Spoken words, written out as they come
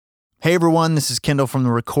Hey everyone, this is Kendall from the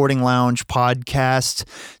Recording Lounge podcast.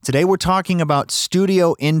 Today we're talking about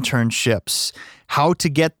studio internships, how to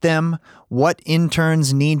get them, what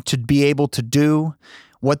interns need to be able to do,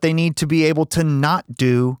 what they need to be able to not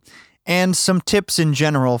do, and some tips in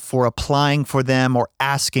general for applying for them or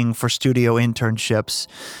asking for studio internships.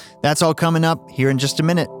 That's all coming up here in just a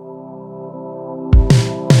minute.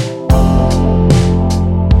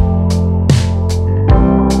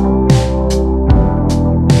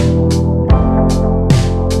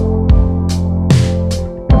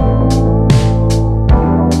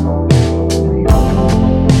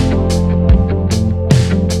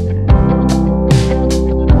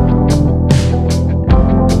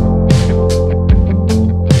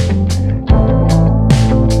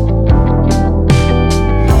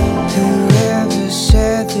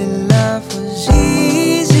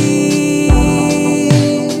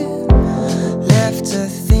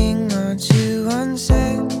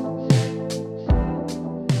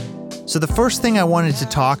 So the first thing I wanted to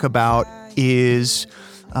talk about is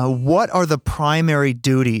what are the primary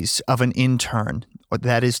duties of an intern? Or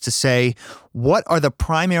that is to say, what are the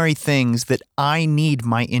primary things that I need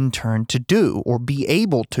my intern to do or be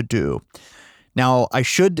able to do? Now, I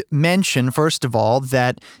should mention, first of all,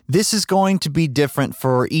 that this is going to be different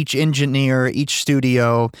for each engineer, each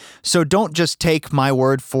studio, so don't just take my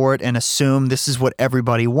word for it and assume this is what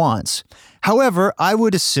everybody wants. However, I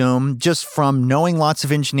would assume, just from knowing lots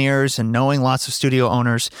of engineers and knowing lots of studio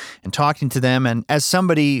owners and talking to them, and as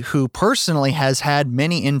somebody who personally has had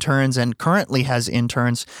many interns and currently has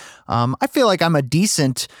interns, I feel like I'm a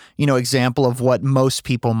decent, example of what most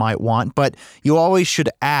people might want. But you always should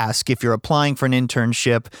ask, if you're applying for an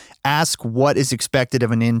internship, ask what is expected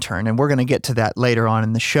of an intern. And we're going to get to that later on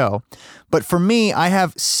in the show. But for me, I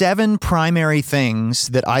have 7 primary things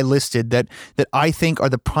that I listed that I think are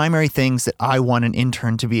the primary things that I want an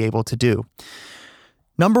intern to be able to do.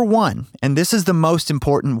 Number 1, and this is the most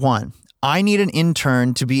important one, I need an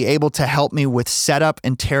intern to be able to help me with setup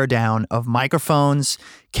and teardown of microphones,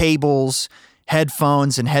 cables,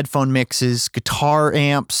 headphones and headphone mixes, guitar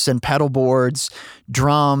amps and pedal boards,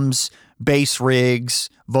 drums, bass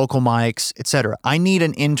rigs, vocal mics, etc. I need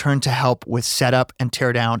an intern to help with setup and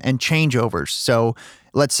teardown and changeovers. So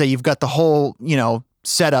let's say you've got the whole,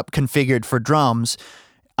 setup configured for drums.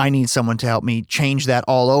 I need someone to help me change that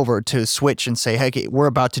all over to switch and say, hey, we're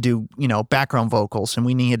about to do, background vocals and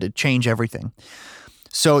we need to change everything.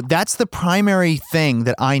 So that's the primary thing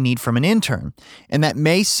that I need from an intern. And that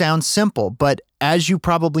may sound simple, but as you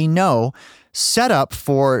probably know, setup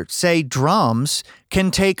for, say, drums can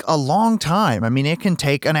take a long time. I mean, it can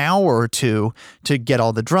take an hour or two to get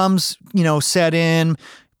all the drums, set in,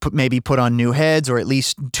 maybe put on new heads or at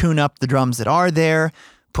least tune up the drums that are there.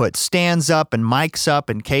 Put stands up and mics up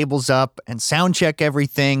and cables up and sound check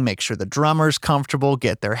everything, make sure the drummer's comfortable,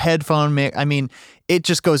 get their headphone mix. I mean, it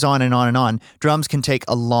just goes on and on and on. Drums can take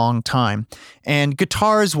a long time. And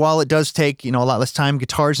guitars, while it does take, a lot less time,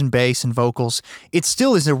 guitars and bass and vocals, it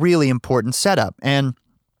still is a really important setup. And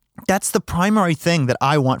that's the primary thing that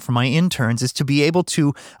I want from my interns, is to be able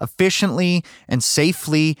to efficiently and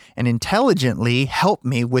safely and intelligently help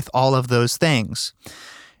me with all of those things.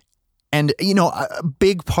 And, a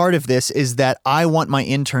big part of this is that I want my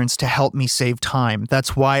interns to help me save time.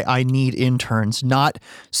 That's why I need interns, not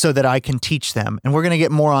so that I can teach them. And we're going to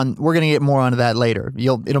get more onto that later.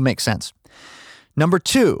 It'll make sense. Number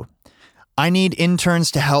 2, I need interns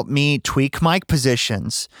to help me tweak mic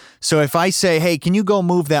positions. So if I say, hey, can you go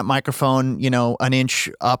move that microphone, an inch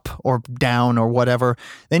up or down or whatever,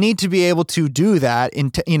 they need to be able to do that,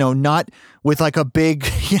 not with like a big,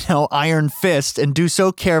 iron fist, and do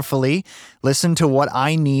so carefully. Listen to what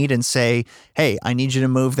I need and say, hey, I need you to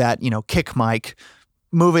move that, kick mic,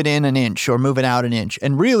 move it in an inch or move it out an inch,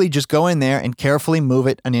 and really just go in there and carefully move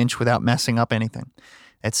it an inch without messing up anything.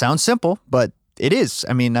 It sounds simple, but it is.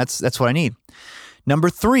 I mean, that's what I need. Number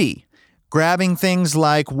 3, grabbing things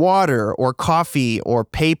like water or coffee or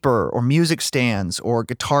paper or music stands or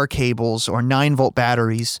guitar cables or 9-volt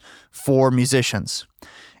batteries for musicians.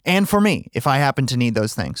 And for me, if I happen to need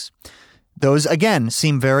those things. Those, again,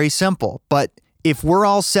 seem very simple, but if we're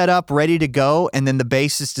all set up, ready to go, and then the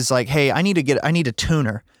bassist is like, hey, I need a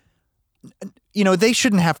tuner. They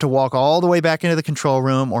shouldn't have to walk all the way back into the control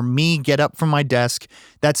room or me get up from my desk.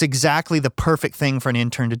 That's exactly the perfect thing for an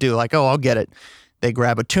intern to do. Like, oh, I'll get it. They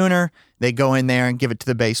grab a tuner, they go in there and give it to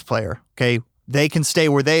the bass player. Okay. They can stay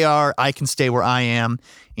where they are. I can stay where I am,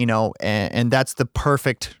 and that's the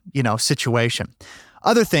perfect, situation.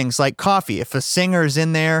 Other things like coffee. If a singer is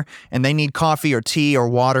in there and they need coffee or tea or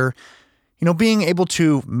water, Being able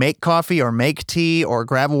to make coffee or make tea or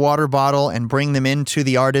grab a water bottle and bring them into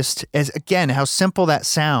the artist is, again, how simple that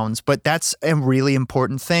sounds, but that's a really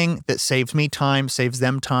important thing that saves me time, saves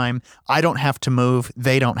them time. I don't have to move.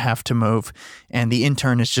 They don't have to move. And the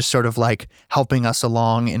intern is just sort of like helping us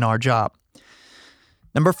along in our job.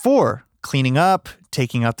 Number 4, cleaning up,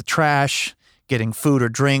 taking out the trash, getting food or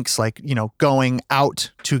drinks, like, going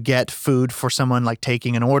out to get food for someone, like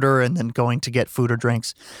taking an order and then going to get food or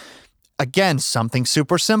drinks. Again, something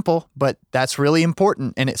super simple, but that's really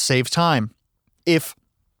important and it saves time. If,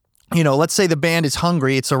 let's say the band is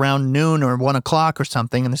hungry, it's around noon or 1 o'clock or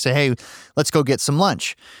something, and they say, hey, let's go get some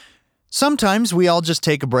lunch. Sometimes we all just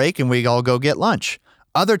take a break and we all go get lunch.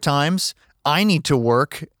 Other times I need to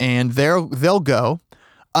work and they'll go.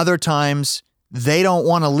 Other times they don't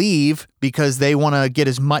want to leave because they want to get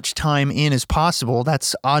as much time in as possible.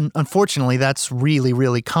 That's unfortunately, that's really,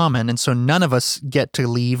 really common. And so none of us get to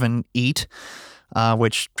leave and eat,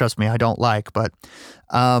 which, trust me, I don't like. But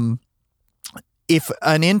if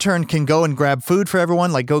an intern can go and grab food for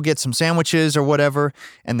everyone, like go get some sandwiches or whatever,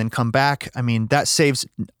 and then come back, that saves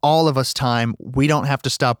all of us time. We don't have to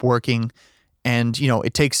stop working. And,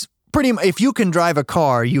 it takes if you can drive a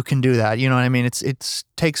car, you can do that. You know what I mean? It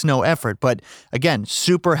takes no effort, but again,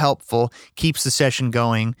 super helpful, keeps the session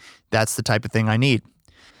going. That's the type of thing I need.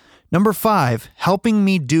 Number 5, helping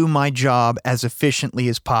me do my job as efficiently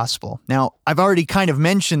as possible. Now, I've already kind of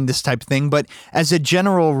mentioned this type of thing, but as a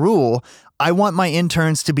general rule, I want my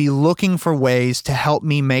interns to be looking for ways to help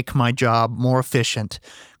me make my job more efficient,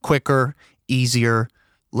 quicker, easier,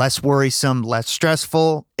 less worrisome, less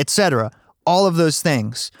stressful, etc. All of those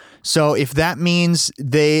things. So if that means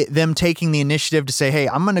them taking the initiative to say, hey,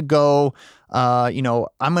 I'm going to go, I'm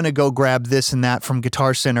going to go grab this and that from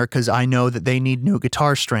Guitar Center because I know that they need new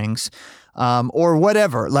guitar strings, or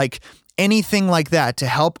whatever, like anything like that to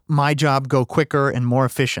help my job go quicker and more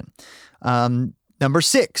efficient. Number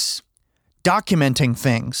 6, documenting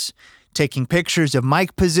things. Taking pictures of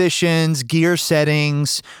mic positions, gear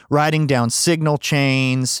settings, writing down signal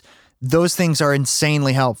chains. Those things are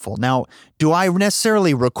insanely helpful. Now, do I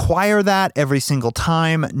necessarily require that every single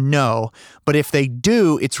time? No. But if they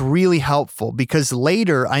do, it's really helpful because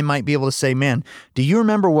later I might be able to say, man, do you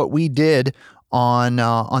remember what we did on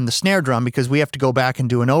the snare drum? Because we have to go back and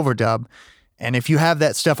do an overdub. And if you have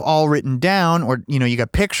that stuff all written down or, you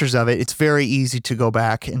got pictures of it, it's very easy to go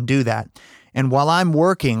back and do that. And while I'm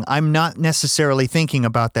working, I'm not necessarily thinking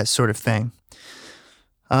about that sort of thing.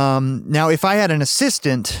 Now, if I had an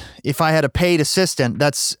assistant, if I had a paid assistant,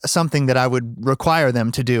 that's something that I would require them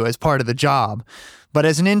to do as part of the job. But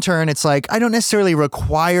as an intern, it's like, I don't necessarily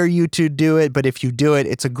require you to do it, but if you do it,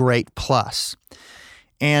 it's a great plus.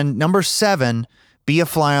 And number 7, be a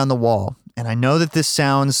fly on the wall. And I know that this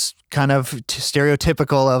sounds kind of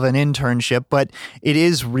stereotypical of an internship, but it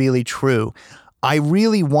is really true. I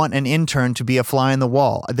really want an intern to be a fly on the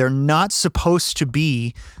wall. They're not supposed to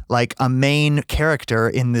be like a main character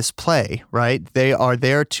in this play, right? They are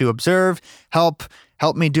there to observe, help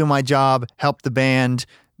me do my job, help the band,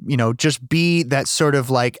 just be that sort of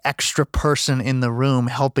like extra person in the room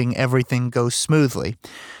helping everything go smoothly.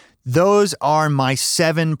 Those are my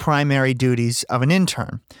 7 primary duties of an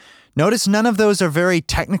intern. Notice none of those are very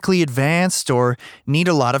technically advanced or need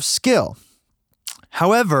a lot of skill.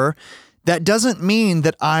 However, that doesn't mean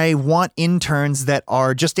that I want interns that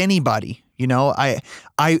are just anybody.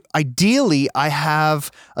 Ideally, I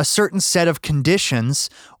have a certain set of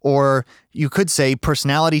conditions, or you could say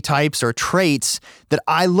personality types or traits that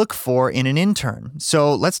I look for in an intern.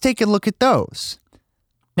 So let's take a look at those.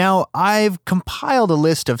 Now, I've compiled a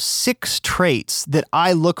list of 6 traits that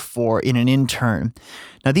I look for in an intern.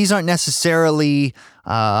 Now, these aren't necessarily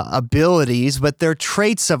abilities, but they're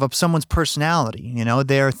traits of someone's personality.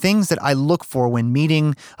 They're things that I look for when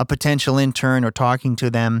meeting a potential intern or talking to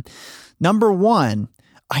them. Number 1,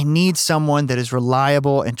 I need someone that is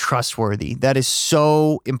reliable and trustworthy. That is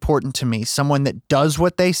so important to me. Someone that does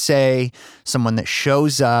what they say, someone that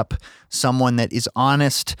shows up, someone that is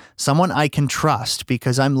honest, someone I can trust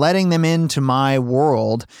because I'm letting them into my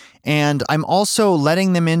world and I'm also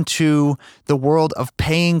letting them into the world of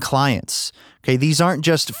paying clients. Okay, these aren't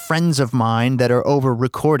just friends of mine that are over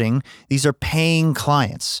recording. These are paying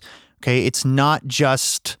clients. Okay, it's not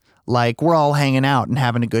just like we're all hanging out and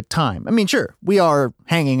having a good time. I mean, sure, we are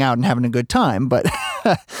hanging out and having a good time, but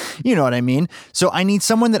you know what I mean? So I need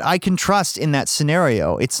someone that I can trust in that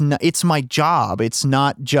scenario. It's my job. It's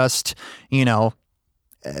not just,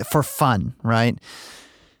 for fun, right?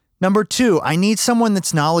 Number two, I need someone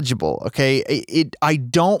that's knowledgeable, okay? I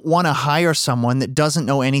don't want to hire someone that doesn't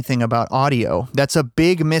know anything about audio. That's a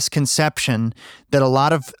big misconception that a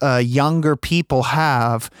lot of younger people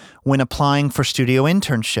have when applying for studio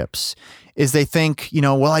internships, is they think,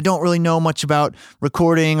 well, I don't really know much about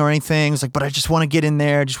recording or anything. It's like, but I just want to get in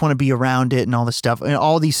there, just want to be around it and all this stuff. And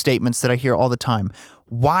all these statements that I hear all the time.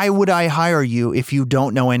 Why would I hire you if you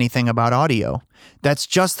don't know anything about audio? That's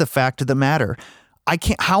just the fact of the matter.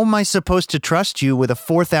 How am I supposed to trust you with a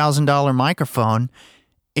 $4,000 microphone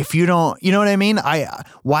if you don't, you know what I mean?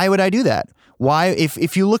 Why would I do that? Why,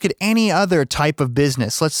 if you look at any other type of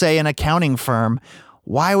business, let's say an accounting firm,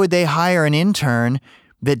 why would they hire an intern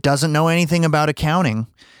that doesn't know anything about accounting?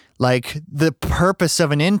 Like, the purpose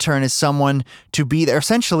of an intern is someone to be there,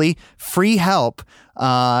 essentially free help,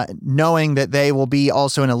 knowing that they will be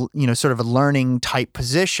also in a, sort of a learning type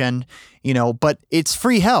position, but it's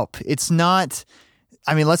free help. It's not,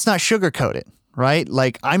 let's not sugarcoat it, right?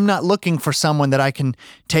 Like, I'm not looking for someone that I can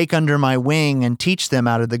take under my wing and teach them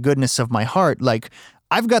out of the goodness of my heart. Like,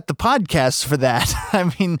 I've got the podcast for that.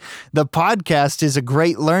 The podcast is a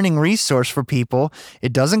great learning resource for people.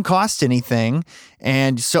 It doesn't cost anything.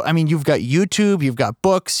 And so, you've got YouTube, you've got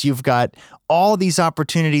books, you've got all these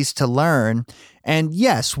opportunities to learn. And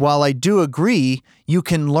yes, while I do agree, you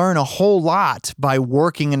can learn a whole lot by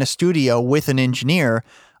working in a studio with an engineer.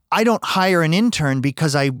 I don't hire an intern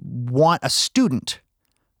because I want a student,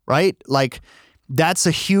 right? Like, that's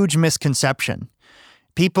a huge misconception.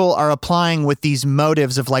 People are applying with these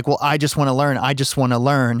motives of like, well, I just want to learn. I just want to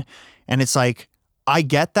learn. And it's like, I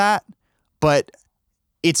get that, but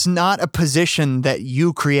it's not a position that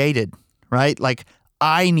you created, right? Like,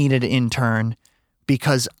 I need an intern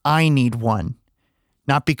because I need one,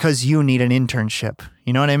 not because you need an internship.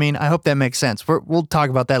 You know what I mean? I hope that makes sense. We'll talk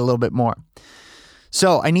about that a little bit more.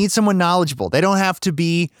 So I need someone knowledgeable. They don't have to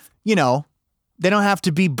be, they don't have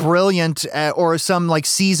to be brilliant or some like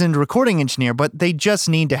seasoned recording engineer, but they just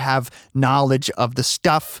need to have knowledge of the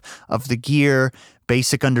stuff, of the gear,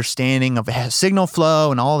 basic understanding of signal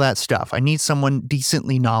flow and all that stuff. I need someone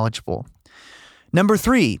decently knowledgeable. Number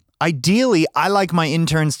three, ideally, I like my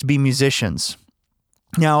interns to be musicians.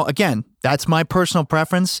 Now, again, that's my personal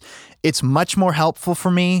preference. It's much more helpful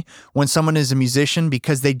for me when someone is a musician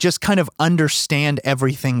because they just kind of understand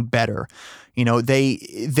everything better.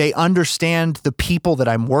 They understand the people that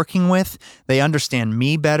I'm working with. They understand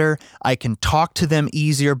me better. I can talk to them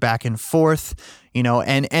easier back and forth,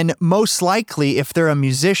 and most likely if they're a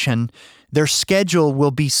musician, their schedule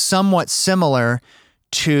will be somewhat similar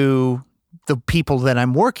to the people that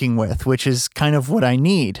I'm working with, which is kind of what I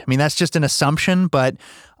need. That's just an assumption, but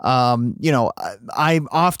I'm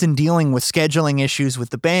often dealing with scheduling issues with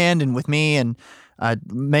the band and with me, and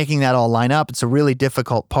making that all line up. It's a really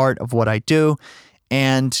difficult part of what I do.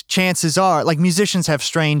 And chances are, like, musicians have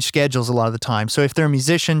strange schedules a lot of the time. So if they're a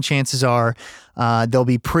musician, chances are they'll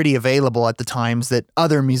be pretty available at the times that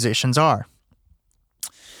other musicians are.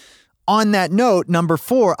 On that note, number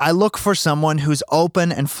four, I look for someone who's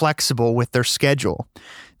open and flexible with their schedule.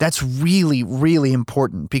 That's really, really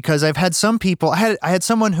important because I've had some people, I had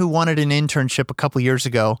someone who wanted an internship a couple years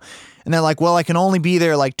ago, and they're like, well, I can only be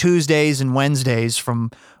there like Tuesdays and Wednesdays from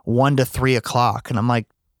 1 to 3 o'clock. And I'm like,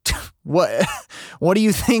 what do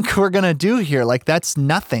you think we're going to do here? Like, that's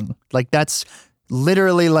nothing. Like, that's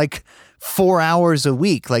literally like 4 hours a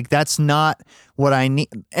week. Like, that's not what I need.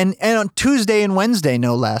 And on Tuesday and Wednesday,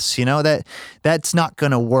 no less, that's not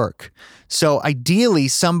going to work. So ideally,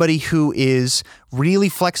 somebody who is really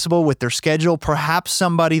flexible with their schedule, perhaps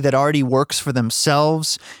somebody that already works for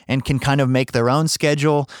themselves and can kind of make their own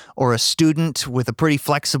schedule, or a student with a pretty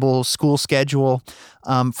flexible school schedule.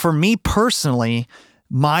 For me personally,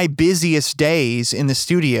 my busiest days in the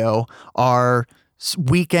studio are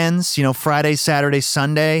weekends, Friday, Saturday,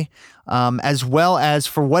 Sunday, as well as,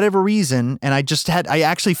 for whatever reason, and I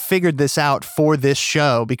actually figured this out for this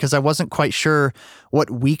show because I wasn't quite sure what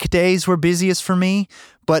weekdays were busiest for me,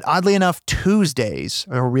 but oddly enough, Tuesdays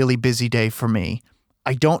are a really busy day for me.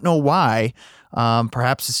 I don't know why.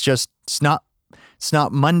 Perhaps it's not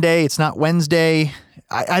Monday, it's not Wednesday.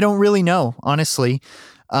 I don't really know, honestly.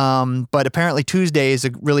 But apparently Tuesday is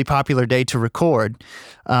a really popular day to record.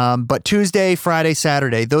 But Tuesday, Friday,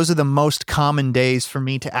 Saturday, those are the most common days for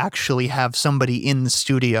me to actually have somebody in the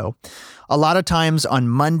studio. A lot of times on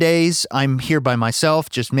Mondays, I'm here by myself,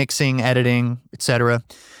 just mixing, editing, etc.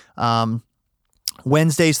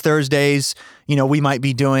 Wednesdays, Thursdays, we might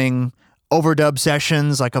be doing overdub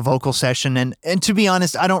sessions, like a vocal session. And to be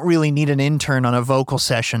honest, I don't really need an intern on a vocal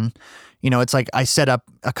session. It's like I set up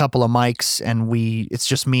a couple of mics and it's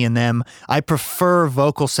just me and them. I prefer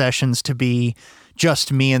vocal sessions to be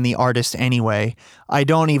just me and the artist anyway. I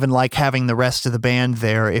don't even like having the rest of the band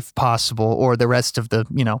there if possible, or the rest of the,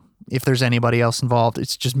 if there's anybody else involved.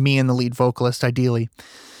 It's just me and the lead vocalist, ideally.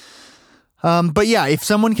 But yeah, if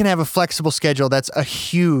someone can have a flexible schedule, that's a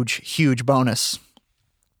huge, huge bonus.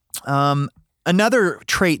 Another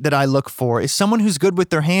trait that I look for is someone who's good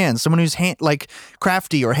with their hands, someone who's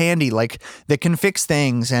crafty or handy, that can fix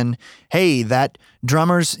things. And hey, that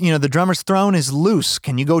the drummer's throne is loose.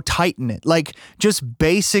 Can you go tighten it? Just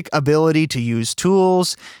basic ability to use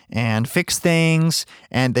tools and fix things.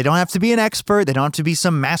 And they don't have to be an expert. They don't have to be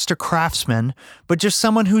some master craftsman, but just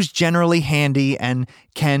someone who's generally handy and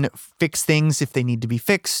can fix things if they need to be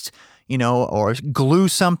fixed. Or glue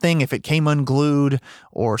something if it came unglued,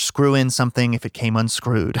 or screw in something if it came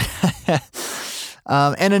unscrewed.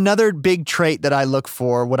 And another big trait that I look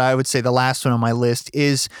for, what I would say the last one on my list,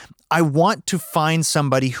 is I want to find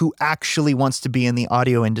somebody who actually wants to be in the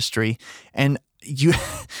audio industry. And you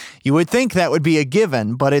would think that would be a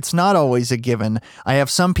given, but it's not always a given. I have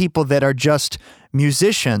some people that are just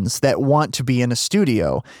musicians that want to be in a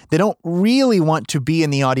studio. They don't really want to be in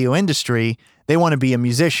the audio industry. They want to be a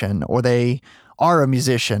musician, or they are a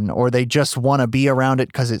musician, or they just want to be around it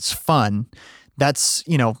because it's fun. That's,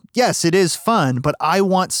 yes, it is fun, but I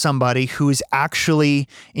want somebody who is actually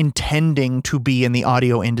intending to be in the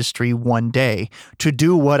audio industry one day, to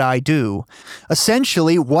do what I do.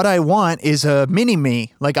 Essentially, what I want is a mini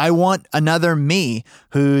me. I want another me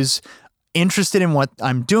who's interested in what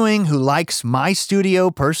I'm doing, who likes my studio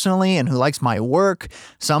personally and who likes my work,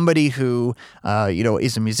 somebody who,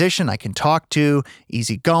 is a musician I can talk to,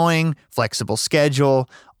 easygoing, flexible schedule,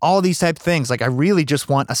 all these type of things. I really just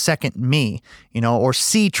want a second me, or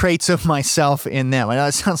see traits of myself in them. I know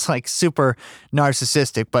it sounds super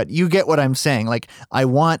narcissistic, but you get what I'm saying. I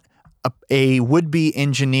want a would-be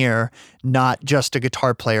engineer, not just a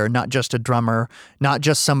guitar player, not just a drummer, not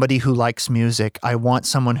just somebody who likes music. I want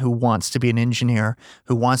someone who wants to be an engineer,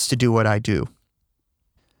 who wants to do what I do.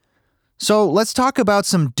 So let's talk about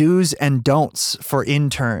some do's and don'ts for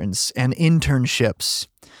interns and internships.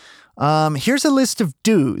 Here's a list of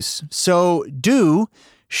do's. So do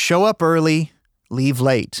show up early, leave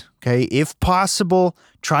late. Okay, if possible,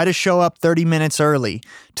 try to show up 30 minutes early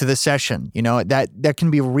to the session. That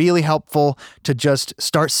can be really helpful to just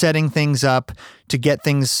start setting things up, to get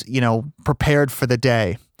things, prepared for the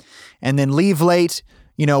day. And then leave late,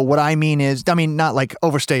 what I mean is, not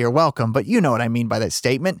overstay your welcome, but you know what I mean by that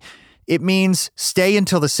statement. It means stay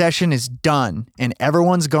until the session is done and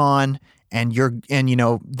everyone's gone and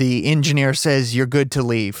the engineer says you're good to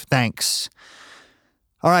leave. Thanks.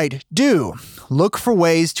 All right, look for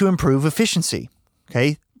ways to improve efficiency.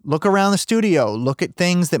 Okay, look around the studio, look at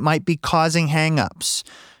things that might be causing hangups.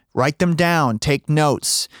 Write them down, take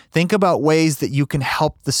notes. Think about ways that you can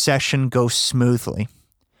help the session go smoothly.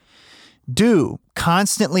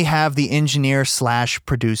 Constantly have the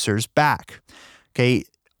engineer/producer's back. Okay,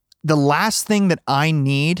 the last thing that I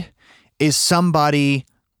need is somebody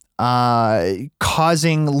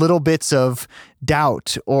causing little bits of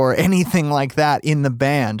doubt or anything like that in the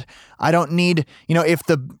band. I don't need, if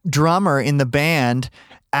the drummer in the band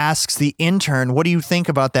asks the intern, what do you think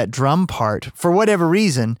about that drum part? For whatever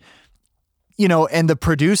reason, and the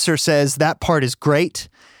producer says that part is great,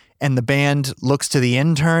 and the band looks to the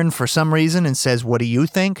intern for some reason and says, what do you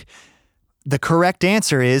think? The correct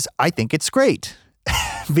answer is, I think it's great.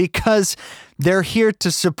 Because they're here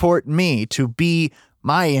to support me, to be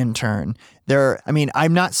my intern.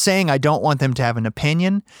 I'm not saying I don't want them to have an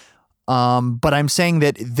opinion, but I'm saying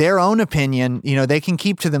that their own opinion, they can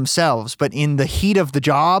keep to themselves. But in the heat of the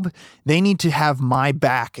job, they need to have my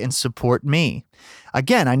back and support me.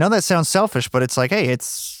 Again, I know that sounds selfish, but it's hey,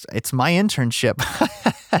 it's my internship.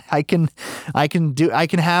 I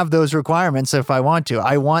can have those requirements if I want to.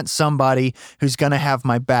 I want somebody who's going to have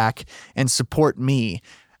my back and support me,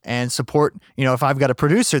 and support, if I've got a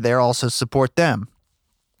producer there, also support them.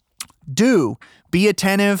 Be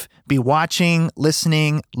attentive, be watching,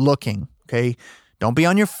 listening, looking, okay? Don't be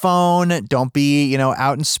on your phone. Don't be,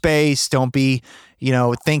 out in space. Don't be,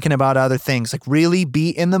 thinking about other things. Really be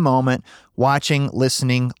in the moment, watching,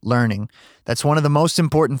 listening, learning. That's one of the most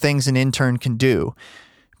important things an intern can do.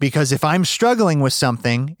 Because if I'm struggling with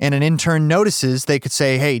something and an intern notices, they could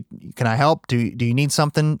say, hey, can I help? Do you need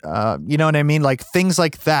something? You know what I mean? Things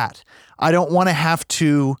like that. I don't want to have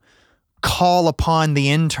to call upon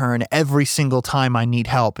the intern every single time I need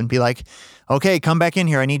help and be like, okay, come back in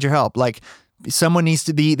here. I need your help. Someone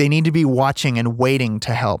they need to be watching and waiting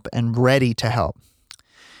to help and ready to help.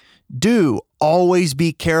 Always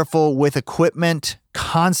be careful with equipment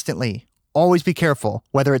constantly. Always be careful,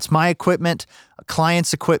 whether it's my equipment, a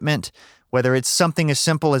client's equipment, whether it's something as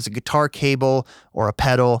simple as a guitar cable or a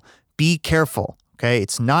pedal, be careful, okay?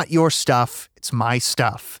 It's not your stuff, it's my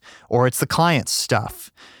stuff, or it's the client's stuff,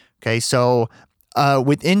 okay? So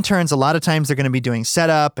with interns, a lot of times they're going to be doing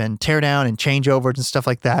setup and teardown and changeovers and stuff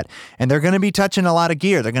like that, and they're going to be touching a lot of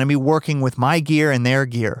gear. They're going to be working with my gear and their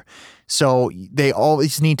gear. So they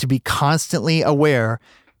always need to be constantly aware,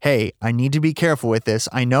 hey, I need to be careful with this.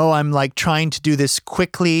 I know I'm like trying to do this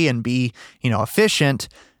quickly and be, efficient,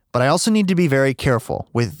 but I also need to be very careful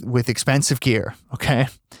with expensive gear, okay?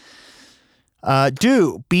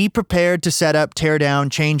 Be prepared to set up, tear down,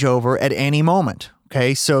 change over at any moment.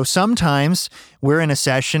 Okay, so sometimes we're in a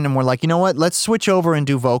session and we're like, you know what, let's switch over and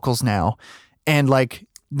do vocals now. And like,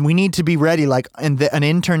 we need to be ready, an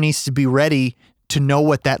intern needs to be ready to know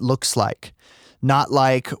what that looks like. Not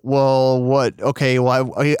like,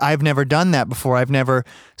 I've never done that before. I've never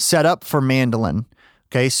set up for mandolin.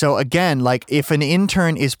 Okay, so again, like if an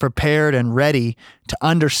intern is prepared and ready to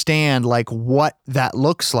understand like what that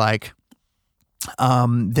looks like,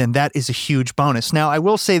 then that is a huge bonus. Now, I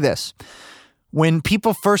will say this. When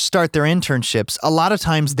people first start their internships, a lot of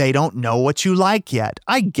times they don't know what you like yet.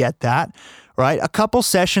 I get that, right? A couple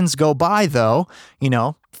sessions go by though,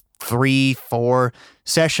 3-4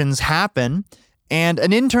 sessions happen, and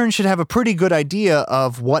an intern should have a pretty good idea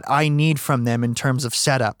of what I need from them in terms of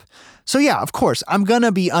setup. So yeah, of course, I'm going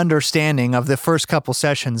to be understanding of the first couple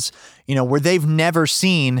sessions, where they've never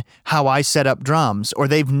seen how I set up drums, or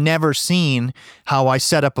they've never seen how I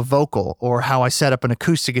set up a vocal, or how I set up an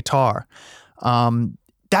acoustic guitar.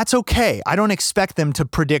 That's okay. I don't expect them to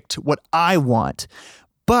predict what I want.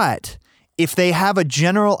 But if they have a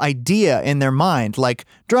general idea in their mind, like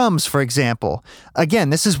drums, for example,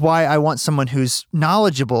 again, this is why I want someone who's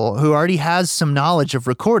knowledgeable, who already has some knowledge of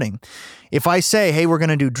recording. If I say, hey, we're going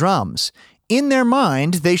to do drums, in their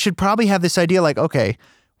mind, they should probably have this idea like, okay,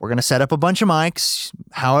 we're going to set up a bunch of mics,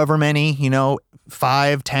 however many,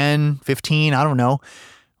 5, 10, 15, I don't know.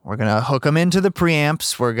 We're going to hook them into the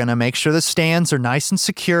preamps. We're going to make sure the stands are nice and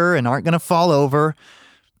secure and aren't going to fall over.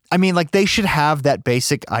 I mean, like they should have that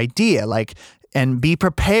basic idea, and be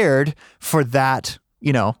prepared for that,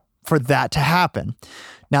 for that to happen.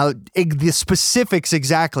 Now, the specifics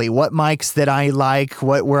exactly, what mics that I like,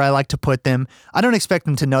 where I like to put them, I don't expect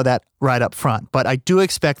them to know that right up front, but I do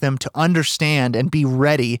expect them to understand and be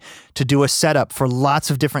ready to do a setup for lots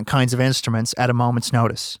of different kinds of instruments at a moment's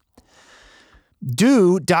notice.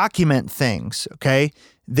 Document things, okay?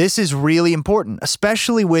 This is really important,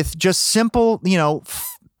 especially with just simple,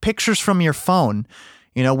 pictures from your phone.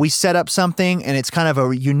 We set up something and it's kind of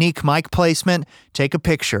a unique mic placement, take a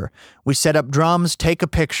picture. We set up drums, take a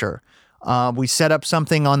picture. We set up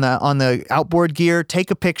something on the outboard gear, take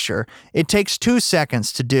a picture. It takes 2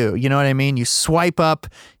 seconds to do, you know what I mean? You swipe up,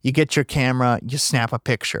 you get your camera, you snap a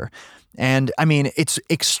picture. And I mean, it's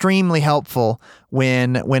extremely helpful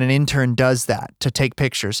when an intern does that, to take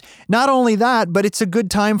pictures. Not only that, but it's a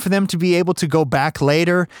good time for them to be able to go back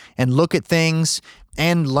later and look at things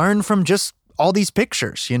and learn from just all these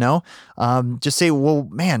pictures, just say, well,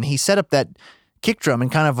 man, he set up that kick drum in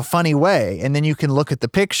kind of a funny way. And then you can look at the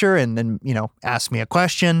picture and then, ask me a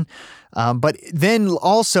question. But then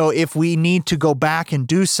also if we need to go back and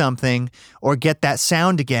do something or get that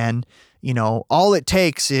sound again, all it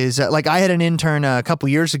takes is like I had an intern a couple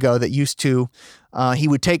years ago that used to, he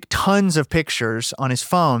would take tons of pictures on his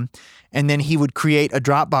phone and then he would create a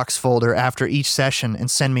Dropbox folder after each session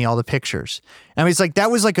and send me all the pictures. And I was like,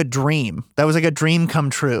 that was like a dream. That was like a dream come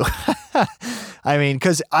true. I mean,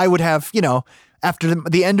 because I would have, after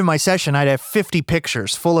the end of my session, I'd have 50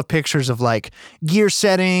 pictures full of pictures of like gear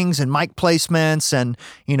settings and mic placements and,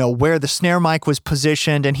 where the snare mic was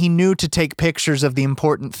positioned. And he knew to take pictures of the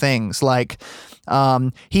important things. Like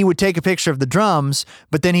he would take a picture of the drums,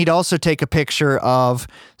 but then he'd also take a picture of,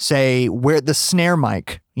 say, where the snare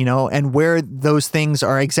mic, and where those things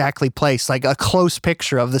are exactly placed, like a close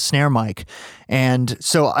picture of the snare mic. And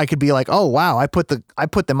so I could be like, oh, wow, I put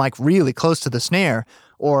the mic really close to the snare,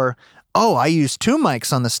 or oh, I used 2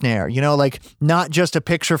 mics on the snare, like not just a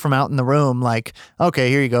picture from out in the room, like, okay,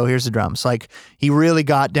 here you go, here's the drums. Like he really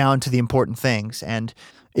got down to the important things. And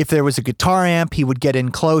if there was a guitar amp, he would get in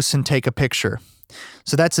close and take a picture.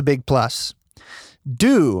 So that's a big plus.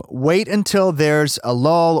 Wait until there's a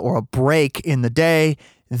lull or a break in the day,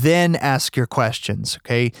 then ask your questions,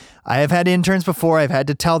 okay? I have had interns before, I've had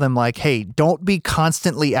to tell them like, hey, don't be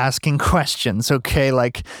constantly asking questions, okay?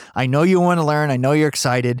 Like, I know you want to learn, I know you're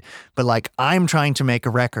excited, but like, I'm trying to make a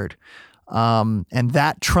record. And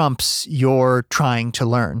that trumps your trying to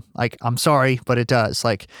learn. Like, I'm sorry, but it does.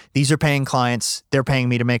 Like, these are paying clients, they're paying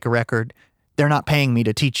me to make a record, they're not paying me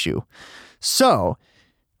to teach you. So,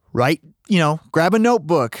 right, grab a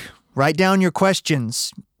notebook, write down your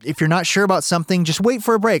questions. If you're not sure about something, just wait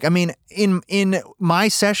for a break. I mean, in my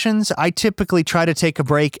sessions, I typically try to take a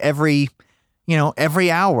break every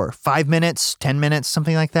hour, 5 minutes, 10 minutes,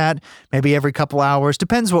 something like that. Maybe every couple hours,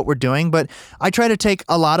 depends what we're doing. But I try to take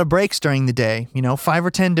a lot of breaks during the day, 5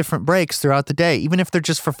 or 10 different breaks throughout the day, even if they're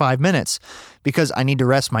just for 5 minutes, because I need to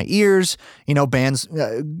rest my ears. Bands,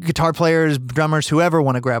 guitar players, drummers, whoever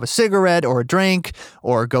want to grab a cigarette or a drink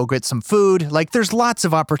or go get some food. Like there's lots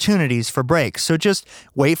of opportunities for breaks. So just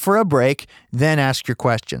wait for a break, then ask your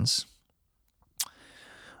questions.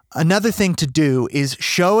 Another thing to do is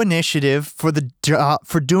show initiative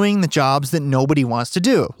for doing the jobs that nobody wants to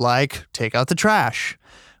do, like take out the trash.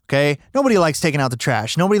 Okay? Nobody likes taking out the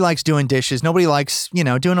trash. Nobody likes doing dishes. Nobody likes,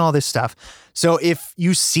 doing all this stuff. So if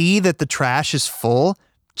you see that the trash is full,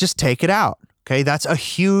 just take it out. Okay? That's a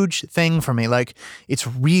huge thing for me. Like it's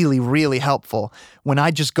really, really helpful. When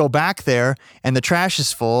I just go back there and the trash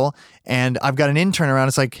is full and I've got an intern around,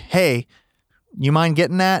 it's like, hey, you mind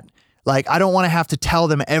getting that? Like, I don't want to have to tell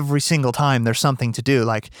them every single time there's something to do.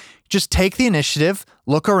 Like, just take the initiative,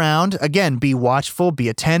 look around. Again, be watchful, be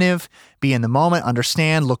attentive, be in the moment,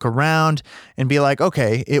 understand, look around, and be like,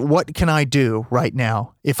 okay, what can I do right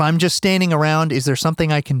now? If I'm just standing around, is there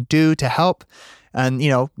something I can do to help? And,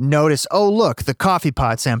 notice, oh, look, the coffee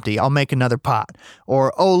pot's empty. I'll make another pot.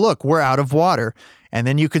 Or, oh, look, we're out of water. And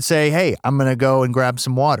then you could say, hey, I'm going to go and grab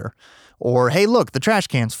some water. Or, hey, look, the trash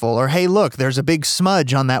can's full. Or, hey, look, there's a big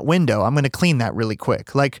smudge on that window. I'm going to clean that really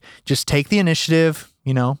quick. Like, just take the initiative,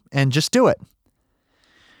 and just do it.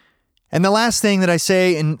 And the last thing that I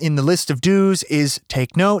say in the list of do's is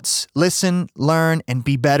take notes, listen, learn, and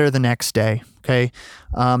be better the next day, okay?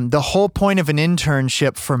 The whole point of an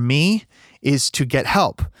internship for me is to get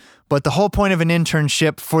help. But the whole point of an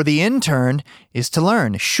internship for the intern is to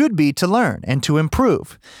learn, should be to learn and to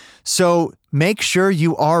improve. So make sure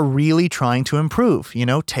you are really trying to improve,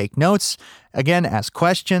 take notes, again, ask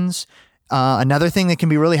questions. Another thing that can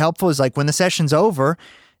be really helpful is like when the session's over,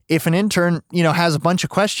 if an intern, has a bunch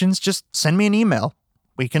of questions, just send me an email.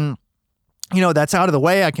 We can, that's out of the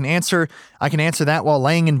way. I can answer that while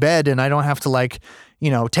laying in bed and I don't have to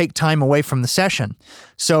take time away from the session.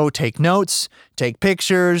 So take notes, take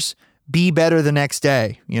pictures, be better the next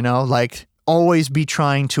day, always be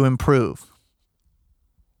trying to improve.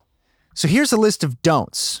 So here's a list of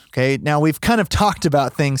don'ts, okay? Now, we've kind of talked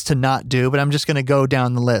about things to not do, but I'm just going to go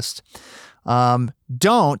down the list.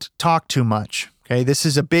 Don't talk too much, okay? This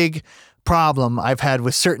is a big problem I've had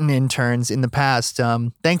with certain interns in the past.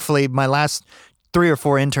 Thankfully, my last 3 or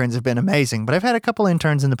 4 interns have been amazing, but I've had a couple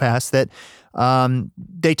interns in the past that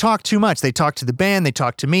they talk too much. They talk to the band, they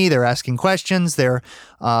talk to me, they're asking questions, they're,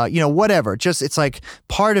 whatever. Just, it's like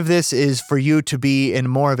part of this is for you to be in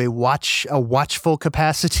more of a watchful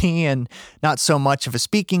capacity and not so much of a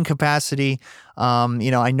speaking capacity.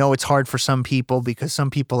 I know it's hard for some people because some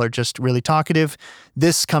people are just really talkative.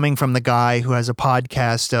 This coming from the guy who has a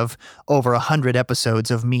podcast of over 100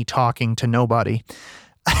 episodes of me talking to nobody.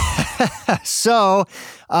 So,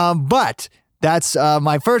 but that's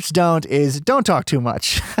my first don't is don't talk too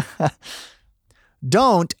much.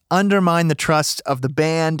 Don't undermine the trust of the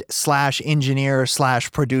band /engineer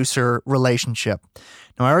 /producer relationship.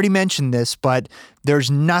 Now, I already mentioned this, but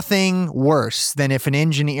there's nothing worse than if an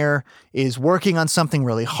engineer is working on something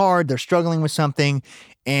really hard, they're struggling with something,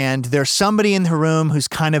 and there's somebody in the room who's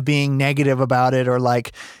kind of being negative about it or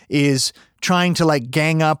is trying to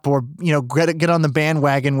gang up or, get on the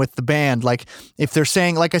bandwagon with the band. Like if they're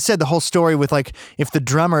saying, like I said, the whole story with if the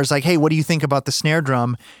drummer is like, hey, what do you think about the snare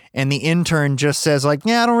drum? And the intern just says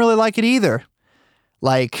yeah, I don't really like it either.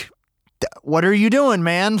 What are you doing,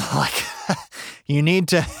 man? You need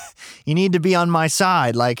to be on my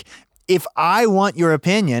side. If I want your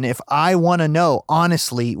opinion, if I want to know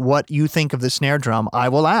honestly what you think of the snare drum, I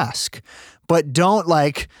will ask, but don't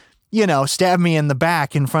stab me in the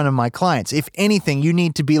back in front of my clients. If anything, you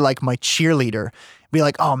need to be like my cheerleader. Be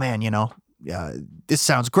like, oh man, this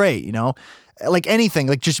sounds great,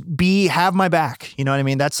 anything, just have my back. You know what I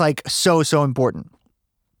mean? That's so important.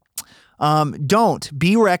 Don't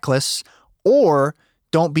be reckless or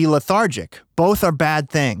don't be lethargic. Both are bad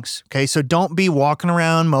things. Okay. So don't be walking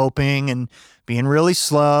around moping and being really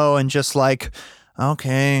slow and just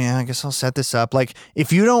okay, I guess I'll set this up.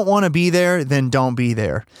 If you don't want to be there, then don't be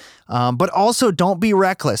there. But also don't be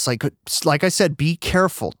reckless. Like I said, be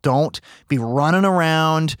careful. Don't be running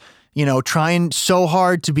around, trying so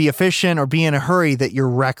hard to be efficient or be in a hurry that you're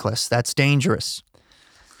reckless. That's dangerous.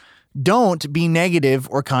 Don't be negative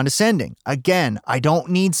or condescending. Again, I don't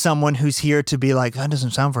need someone who's here to be like, that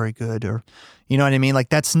doesn't sound very good, or, you know what I mean?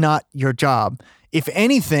 That's not your job. If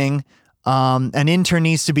anything, An intern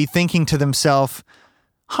needs to be thinking to themselves,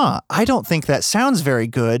 I don't think that sounds very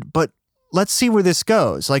good, but let's see where this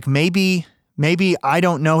goes. Like maybe I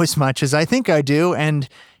don't know as much as I think I do, and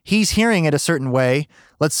he's hearing it a certain way.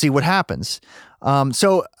 Let's see what happens.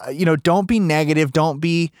 So don't be negative. Don't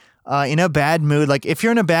be in a bad mood. Like if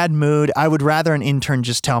you're in a bad mood, I would rather an intern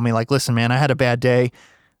just tell me like, listen, man, I had a bad day.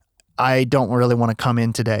 I don't really want to come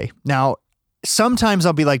in today. Now, sometimes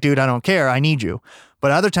I'll be like, dude, I don't care. I need you.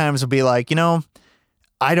 But other times I'll be like,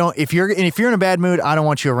 I don't, if you're in a bad mood, I don't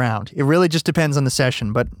want you around. It really just depends on the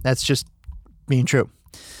session, but that's just being true.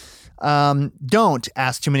 Don't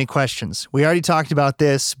ask too many questions. We already talked about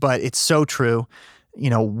this, but it's so true.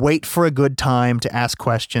 Wait for a good time to ask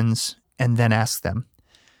questions and then ask them.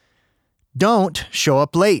 Don't show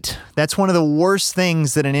up late. That's one of the worst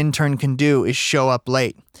things that an intern can do is show up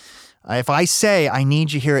late. If I say I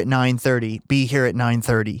need you here at 9:30, be here at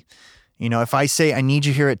 9:30. If I say I need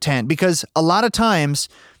you here at 10, because a lot of times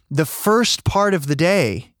the first part of the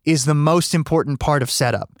day is the most important part of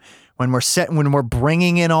setup. When we're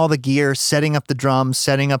bringing in all the gear, setting up the drums,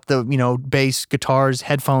 setting up the, bass, guitars,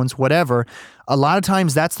 headphones, whatever, a lot of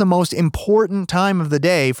times that's the most important time of the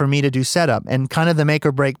day for me to do setup and kind of the make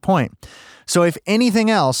or break point. So if anything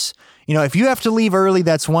else, if you have to leave early,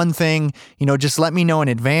 that's one thing, just let me know in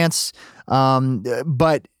advance.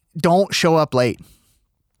 But don't show up late.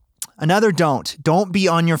 Another don't be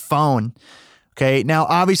on your phone. Okay. Now,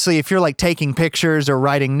 obviously, if you're like taking pictures or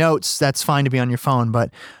writing notes, that's fine to be on your phone. But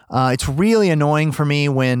it's really annoying for me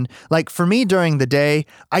when, like for me during the day,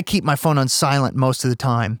 I keep my phone on silent most of the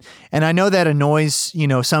time. And I know that annoys,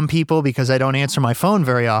 some people because I don't answer my phone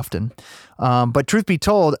very often. But truth be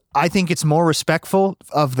told, I think it's more respectful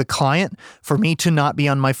of the client for me to not be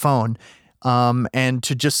on my phone and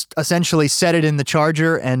to just essentially set it in the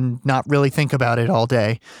charger and not really think about it all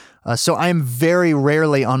day. So I'm very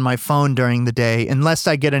rarely on my phone during the day unless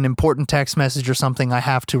I get an important text message or something I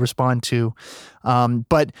have to respond to.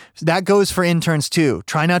 But that goes for interns too.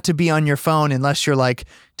 Try not to be on your phone unless you're like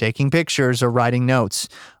taking pictures or writing notes.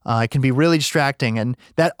 It can be really distracting. And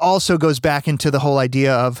that also goes back into the whole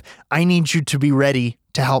idea of I need you to be ready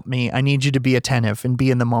to help me. I need you to be attentive and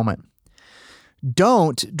be in the moment.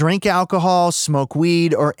 Don't drink alcohol, smoke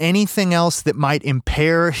weed, or anything else that might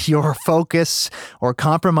impair your focus or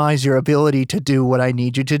compromise your ability to do what I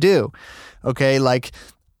need you to do. Okay, like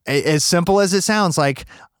as simple as it sounds, like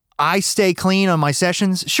I stay clean on my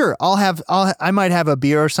sessions. Sure, I might have a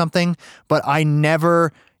beer or something, but I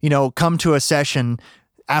never, come to a session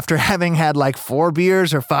after having had like 4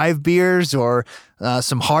 beers or 5 beers or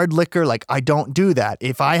some hard liquor. Like I don't do that.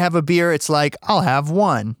 If I have a beer, it's like I'll have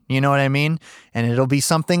one, you know what I mean? And it'll be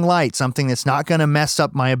something light, something that's not going to mess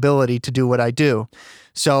up my ability to do what I do.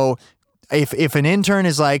 So if an intern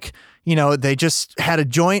is like, they just had a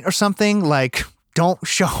joint or something, like don't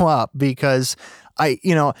show up because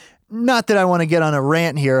not that I want to get on a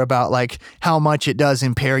rant here about like how much it does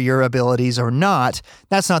impair your abilities or not.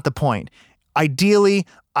 That's not the point. Ideally,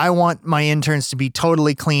 I want my interns to be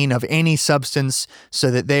totally clean of any substance so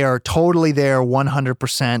that they are totally there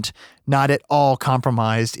 100%, not at all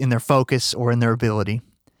compromised in their focus or in their ability.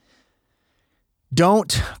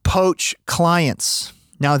 Don't poach clients.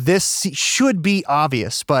 Now, this should be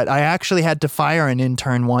obvious, but I actually had to fire an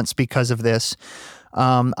intern once because of this.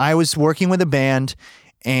 I was working with a band,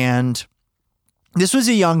 and this was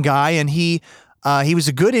a young guy, and he was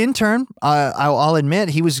a good intern. I'll admit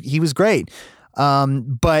he was great.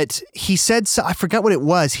 But he said, I forgot what it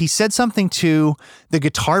was. He said something to the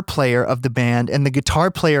guitar player of the band, and the guitar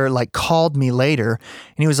player like called me later,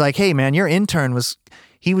 and he was like, "Hey man, your intern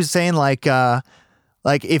he was saying like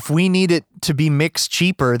if we need it to be mixed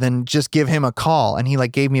cheaper, then just give him a call." And he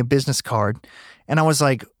like gave me a business card, and I was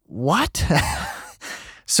like, "What?"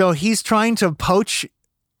 So he's trying to poach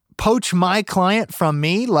my client from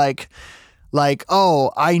me, like,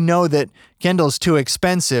 oh, I know that Kendall's too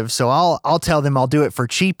expensive, so I'll tell them I'll do it for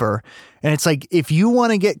cheaper. And it's like, if you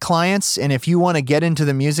want to get clients and if you want to get into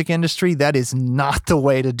the music industry, that is not the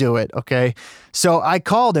way to do it, okay? So I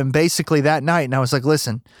called him basically that night, and I was like,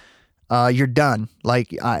 listen, you're done.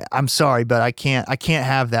 Like, I'm sorry, but I can't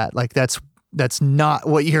have that. Like, that's not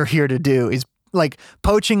what you're here to do. Is like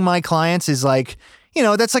poaching my clients is like,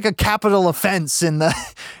 that's like a capital offense in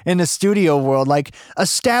the studio world. Like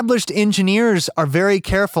established engineers are very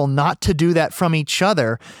careful not to do that from each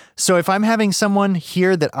other. So if I'm having someone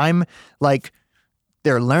here that I'm like,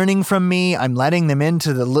 they're learning from me, I'm letting them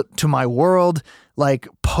into to my world, like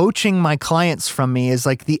poaching my clients from me is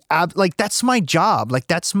like like that's my job. Like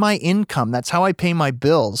that's my income. That's how I pay my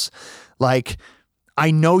bills. Like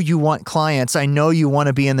I know you want clients. I know you want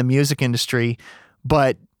to be in the music industry,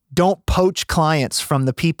 but don't poach clients from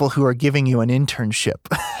the people who are giving you an internship.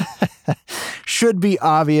 Should be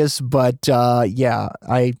obvious, but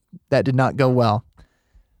that did not go well.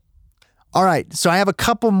 All right, so I have a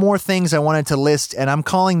couple more things I wanted to list, and I'm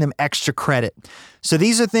calling them extra credit. So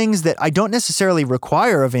these are things that I don't necessarily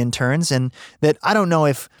require of interns, and that I don't know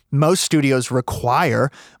if most studios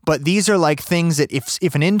require, but these are like things that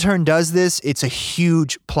if an intern does this, it's a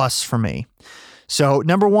huge plus for me. So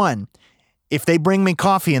number one, if they bring me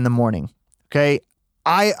coffee in the morning, okay,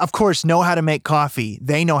 I, of course, know how to make coffee.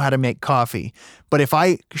 They know how to make coffee. But if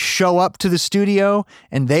I show up to the studio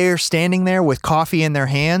and they're standing there with coffee in their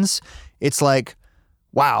hands, it's like,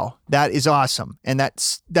 wow, that is awesome. And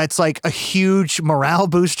that's like a huge morale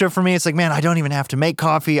booster for me. It's like, man, I don't even have to make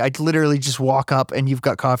coffee. I literally just walk up and you've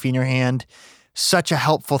got coffee in your hand. Such a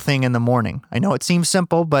helpful thing in the morning. I know it seems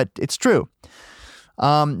simple, but it's true.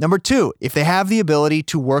 Number two, if they have the ability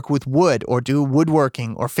to work with wood or do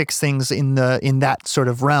woodworking or fix things in that sort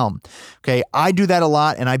of realm. Okay, I do that a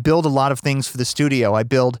lot, and I build a lot of things for the studio. I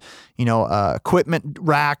build, equipment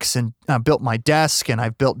racks, and I built my desk, and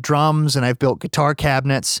I've built drums, and I've built guitar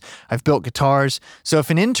cabinets. I've built guitars. So if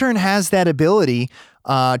an intern has that ability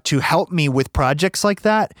to help me with projects like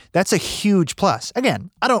that, that's a huge plus. Again,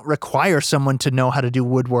 I don't require someone to know how to do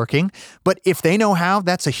woodworking, but if they know how,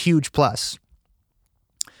 that's a huge plus.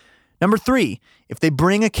 Number three, if they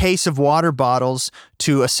bring a case of water bottles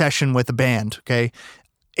to a session with a band, okay,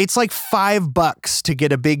 it's like $5 to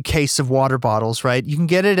get a big case of water bottles, right? You can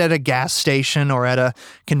get it at a gas station or at a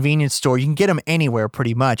convenience store. You can get them anywhere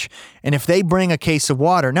pretty much. And if they bring a case of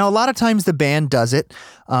water, now a lot of times the band does it,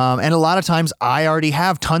 and a lot of times I already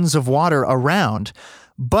have tons of water around,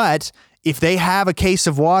 but if they have a case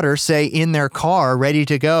of water, say, in their car ready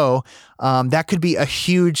to go, that could be a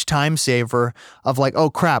huge time saver of like,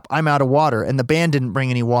 oh crap, I'm out of water and the band didn't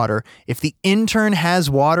bring any water. If the intern has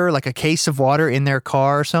water, like a case of water in their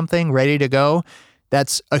car or something ready to go,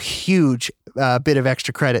 that's a huge bit of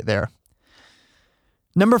extra credit there.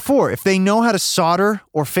 Number four, if they know how to solder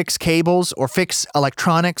or fix cables or fix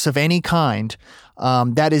electronics of any kind,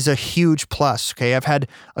 that is a huge plus. Okay, I've had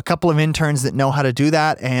a couple of interns that know how to do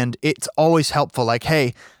that, and it's always helpful. Like,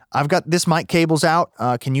 hey, I've got this mic cable's out.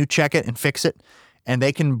 Can you check it and fix it? And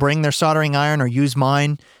they can bring their soldering iron or use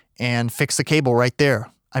mine and fix the cable right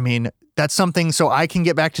there. I mean, that's something so I can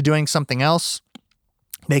get back to doing something else.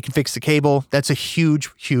 They can fix the cable. That's a huge,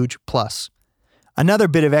 huge plus. Another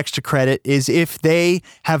bit of extra credit is if they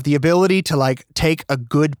have the ability to like take a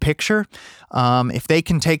good picture, if they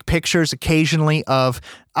can take pictures occasionally of,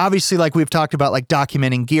 obviously like we've talked about like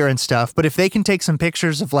documenting gear and stuff, but if they can take some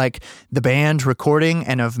pictures of like the band recording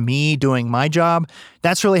and of me doing my job,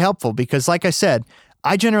 that's really helpful because like I said,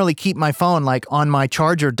 I generally keep my phone like on my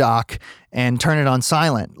charger dock and turn it on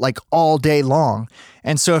silent like all day long.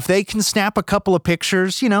 And so if they can snap a couple of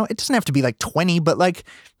pictures, it doesn't have to be like 20, but like,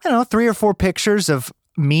 3 or 4 pictures of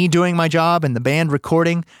me doing my job and the band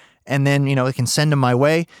recording, and then, they can send them my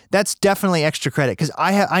way. That's definitely extra credit because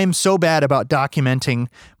I am so bad about documenting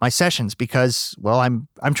my sessions because, well,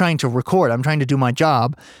 I'm trying to record. I'm trying to do my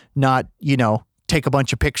job, not, take a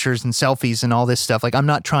bunch of pictures and selfies and all this stuff. Like, I'm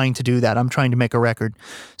not trying to do that. I'm trying to make a record.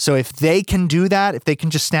 So if they can do that, if they can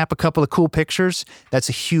just snap a couple of cool pictures, that's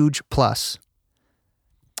a huge plus.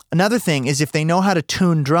 Another thing is if they know how to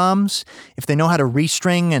tune drums, if they know how to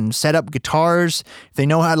restring and set up guitars, if they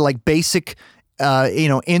know how to like basic,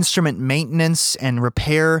 instrument maintenance and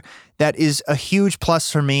repair, that is a huge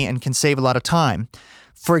plus for me and can save a lot of time.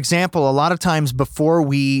 For example, a lot of times before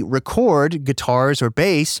we record guitars or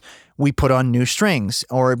bass, we put on new strings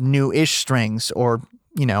or new-ish strings or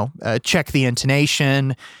check the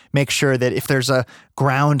intonation, make sure that if there's a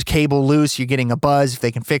ground cable loose, you're getting a buzz, if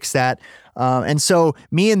they can fix that. And so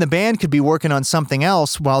me and the band could be working on something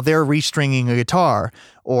else while they're restringing a guitar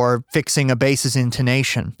or fixing a bass's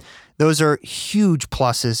intonation. Those are huge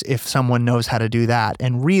pluses if someone knows how to do that,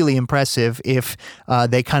 and really impressive if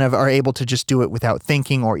they kind of are able to just do it without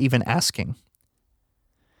thinking or even asking.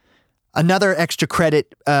 Another extra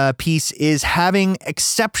credit piece is having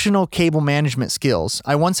exceptional cable management skills.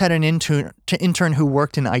 I once had an intern who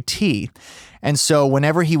worked in IT, and so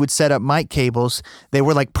whenever he would set up mic cables, they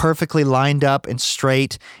were like perfectly lined up and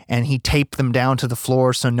straight, and he taped them down to the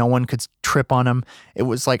floor so no one could trip on them. It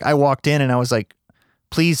was like I walked in and I was like,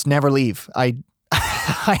 please never leave. I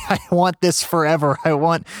want this forever. I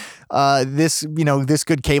want this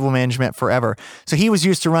good cable management forever. So he was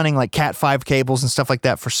used to running like Cat5 cables and stuff like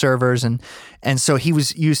that for servers. And so he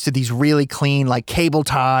was used to these really clean, like cable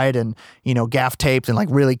tied and, gaff taped and like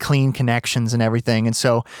really clean connections and everything. And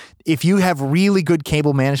so if you have really good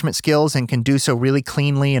cable management skills and can do so really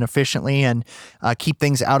cleanly and efficiently and keep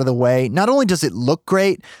things out of the way, not only does it look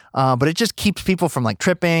great, but it just keeps people from like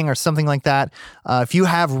tripping or something like that. If you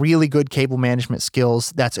have really good cable management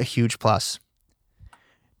skills, that's a huge plus.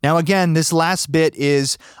 Now, again, this last bit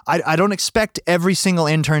is, I don't expect every single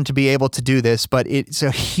intern to be able to do this, but it's a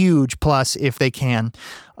huge plus if they can.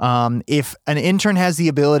 If an intern has the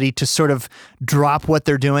ability to sort of drop what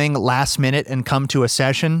they're doing last minute and come to a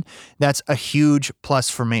session, that's a huge plus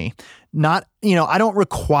for me. I don't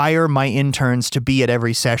require my interns to be at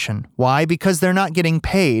every session. Why? Because they're not getting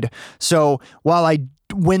paid. So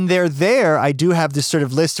when they're there, I do have this sort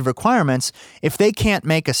of list of requirements. If they can't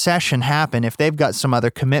make a session happen, if they've got some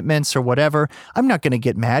other commitments or whatever, I'm not going to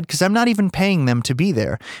get mad because I'm not even paying them to be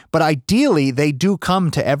there. But ideally, they do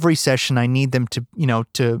come to every session I need them to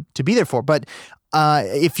be there for. But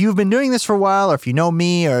if you've been doing this for a while, or if you know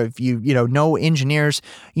me, or if you know engineers,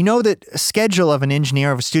 you know that a schedule of an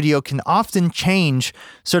engineer of a studio can often change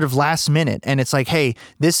sort of last minute. And it's like, hey,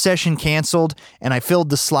 this session canceled and I filled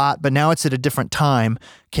the slot, but now it's at a different time.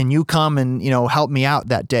 Can you come and, help me out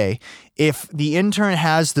that day? If the intern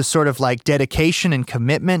has the sort of like dedication and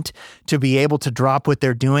commitment to be able to drop what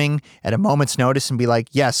they're doing at a moment's notice and be like,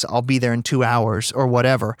 yes, I'll be there in 2 hours or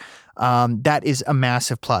whatever. That is a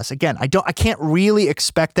massive plus. Again, I can't really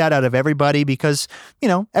expect that out of everybody because,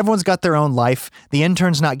 everyone's got their own life. The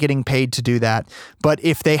intern's not getting paid to do that. But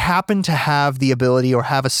if they happen to have the ability or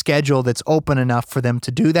have a schedule that's open enough for them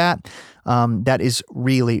to do that, that is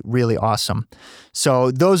really, really awesome.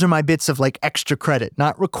 So those are my bits of like extra credit,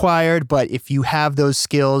 not required, but if you have those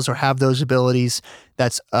skills or have those abilities,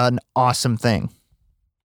 that's an awesome thing.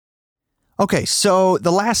 Okay, so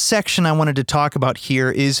the last section I wanted to talk about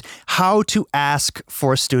here is how to ask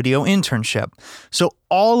for a studio internship. So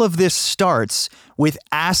all of this starts with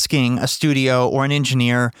asking a studio or an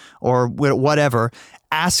engineer or whatever,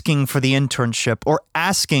 asking for the internship or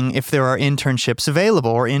asking if there are internships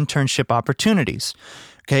available or internship opportunities.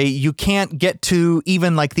 Okay, you can't get to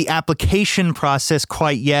even like the application process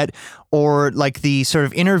quite yet or like the sort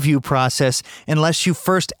of interview process unless you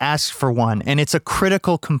first ask for one. And it's a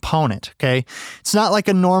critical component, okay? It's not like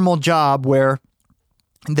a normal job where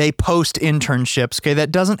they post internships, okay?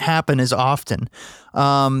 That doesn't happen as often.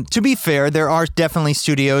 To be fair, there are definitely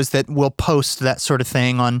studios that will post that sort of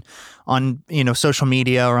thing on social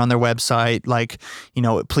media or on their website, like,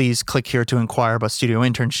 please click here to inquire about studio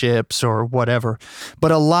internships or whatever.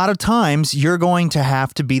 But a lot of times you're going to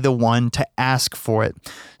have to be the one to ask for it.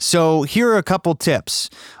 So here are a couple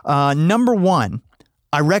tips. Number one,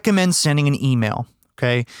 I recommend sending an email,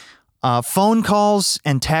 okay? Phone calls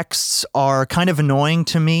and texts are kind of annoying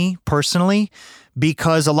to me personally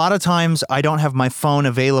because a lot of times I don't have my phone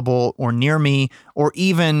available or near me, or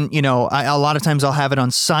even, a lot of times I'll have it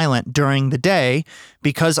on silent during the day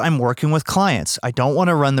because I'm working with clients. I don't want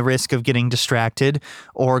to run the risk of getting distracted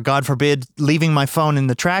or, God forbid, leaving my phone in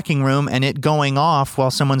the tracking room and it going off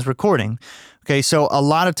while someone's recording. Okay, so a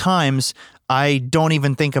lot of times I don't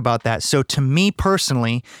even think about that. So to me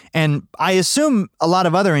personally, and I assume a lot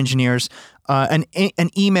of other engineers, an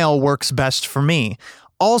email works best for me.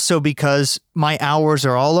 Also because my hours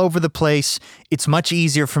are all over the place, it's much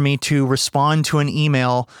easier for me to respond to an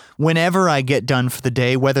email whenever I get done for the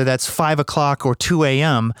day, whether that's 5 o'clock or 2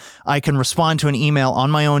 a.m. I can respond to an email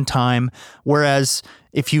on my own time. Whereas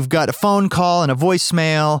if you've got a phone call and a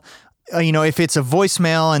voicemail, if it's a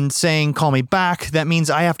voicemail and saying, call me back, that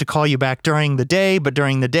means I have to call you back during the day. But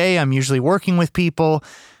during the day, I'm usually working with people.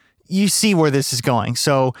 You see where this is going.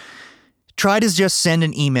 So try to just send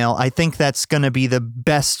an email. I think that's going to be the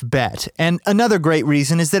best bet. And another great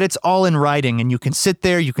reason is that it's all in writing and you can sit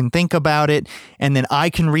there, you can think about it, and then I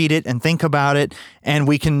can read it and think about it, and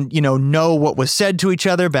we can, know what was said to each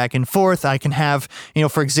other back and forth. I can have,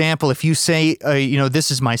 for example, if you say, this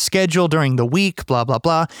is my schedule during the week, blah, blah,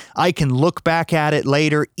 blah, I can look back at it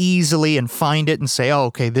later easily and find it and say, oh,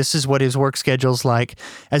 okay, this is what his work schedule's like,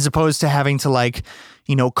 as opposed to having to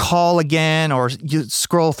call again or you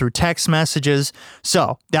scroll through text messages.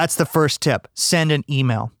 So that's the first tip. Send an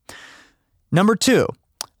email. Number two,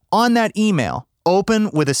 on that email,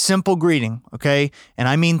 open with a simple greeting, okay? And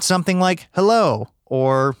I mean something like hello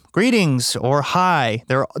or greetings or hi.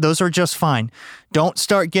 Those are just fine. Don't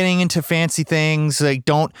start getting into fancy things. Like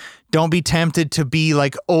don't be tempted to be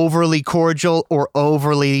like overly cordial or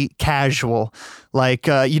overly casual. Like,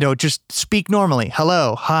 just speak normally.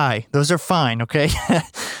 Hello, hi. Those are fine. Okay.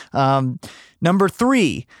 Number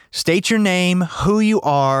 3, state your name, who you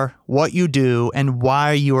are, what you do, and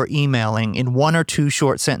why you are emailing in 1 or 2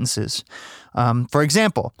 short sentences. For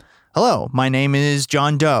example, hello, my name is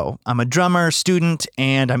John Doe. I'm a drummer, student,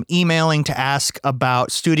 and I'm emailing to ask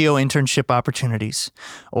about studio internship opportunities.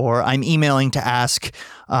 Or I'm emailing to ask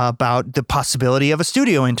about the possibility of a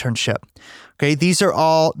studio internship. Okay, these are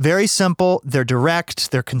all very simple. They're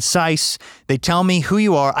direct. They're concise. They tell me who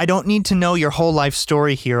you are. I don't need to know your whole life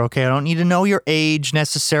story here, okay? I don't need to know your age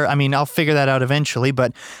necessarily. I mean, I'll figure that out eventually,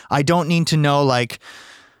 but I don't need to know like,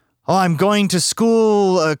 oh, I'm going to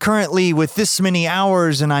school currently with this many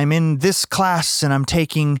hours and I'm in this class and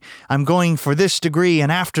I'm going for this degree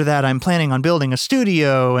and after that I'm planning on building a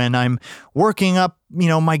studio and I'm working up,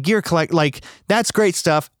 my gear collect. Like, that's great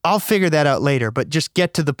stuff. I'll figure that out later, but just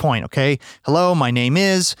get to the point, okay? Hello, my name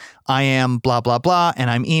is, I am blah, blah, blah, and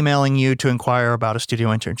I'm emailing you to inquire about a studio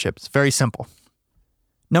internship. It's very simple.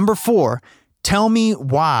 Number 4, tell me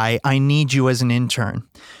why I need you as an intern.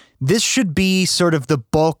 This should be sort of the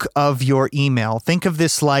bulk of your email. Think of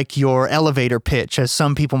this like your elevator pitch, as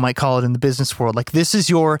some people might call it in the business world. Like, this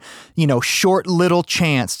is your, short little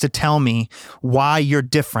chance to tell me why you're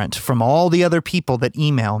different from all the other people that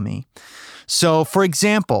email me. So, for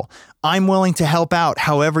example, I'm willing to help out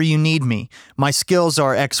however you need me. My skills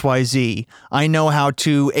are XYZ. I know how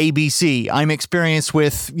to ABC. I'm experienced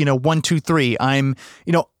with, 1, 2, 3.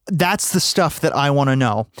 That's the stuff that I want to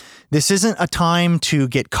know. This isn't a time to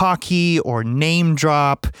get cocky or name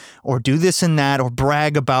drop or do this and that or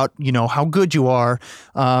brag about, how good you are.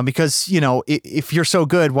 Because, if you're so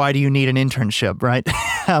good, why do you need an internship, right?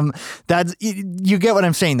 You get what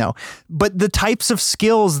I'm saying though. But the types of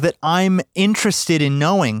skills that I'm interested in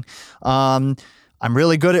knowing, I'm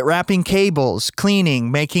really good at wrapping cables,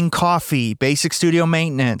 cleaning, making coffee, basic studio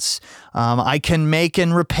maintenance. I can make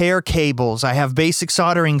and repair cables. I have basic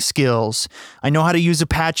soldering skills. I know how to use a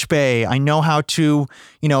patch bay. I know how to,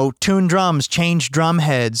 tune drums, change drum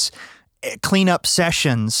heads, clean up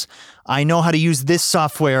sessions. I know how to use this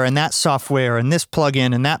software and that software and this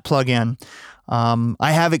plugin and that plugin.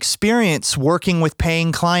 I have experience working with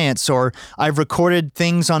paying clients, or I've recorded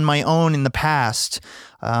things on my own in the past.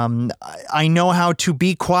 I know how to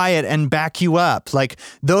be quiet and back you up. Like,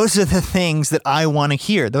 those are the things that I want to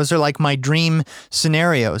hear. Those are like my dream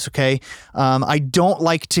scenarios, okay? I don't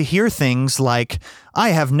like to hear things like, I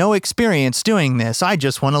have no experience doing this. I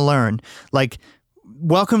just want to learn. Like,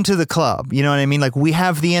 welcome to the club. You know what I mean? Like, we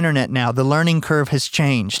have the internet now. The learning curve has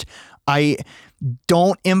changed. I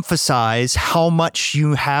don't emphasize how much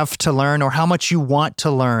you have to learn or how much you want to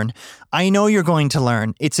learn. I know you're going to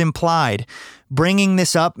learn. It's implied. Bringing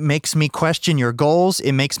this up makes me question your goals.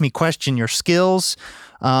 It makes me question your skills.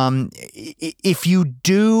 If you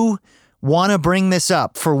do want to bring this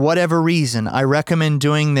up for whatever reason, I recommend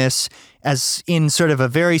doing this as in sort of a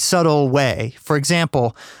very subtle way. For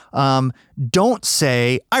example, don't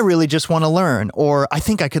say, I really just want to learn, or I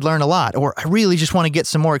think I could learn a lot, or I really just want to get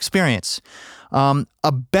some more experience.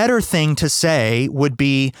 A better thing to say would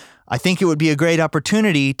be, I think it would be a great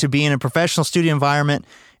opportunity to be in a professional studio environment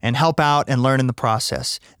and help out and learn in the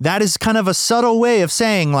process. That is kind of a subtle way of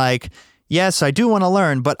saying, like, yes, I do want to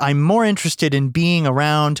learn, but I'm more interested in being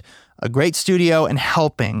around a great studio and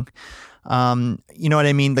helping. You know what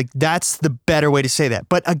I mean? Like, that's the better way to say that.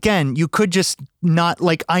 But again, you could just not,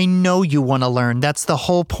 like, I know you want to learn. That's the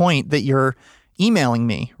whole point that you're emailing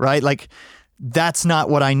me, right? Like, that's not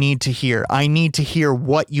what I need to hear. I need to hear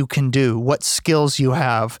what you can do, what skills you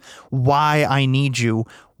have, why I need you,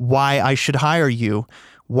 why I should hire you,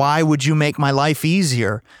 why would you make my life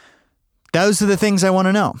easier? Those are the things I want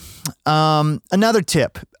to know. Another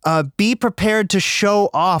tip, be prepared to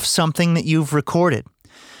show off something that you've recorded.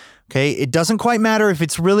 Okay, it doesn't quite matter if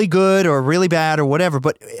it's really good or really bad or whatever,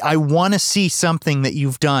 but I want to see something that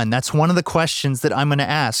you've done. That's one of the questions that I'm going to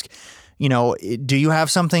ask. Do you have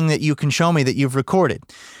something that you can show me that you've recorded?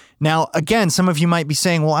 Now, again, some of you might be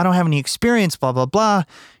saying, well, I don't have any experience, blah, blah, blah.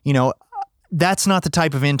 That's not the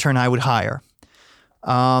type of intern I would hire.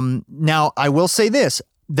 Now, I will say this.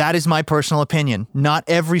 That is my personal opinion. Not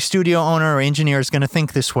every studio owner or engineer is going to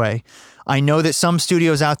think this way. I know that some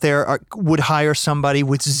studios out there would hire somebody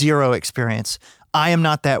with zero experience. I am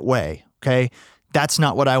not that way, okay? That's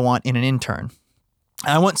not what I want in an intern.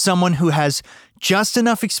 I want someone who has just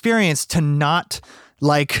enough experience to not,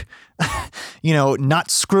 like,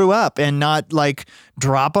 not screw up and not like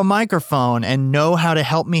drop a microphone and know how to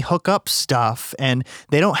help me hook up stuff. And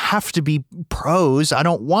they don't have to be pros. I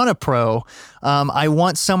don't want a pro. I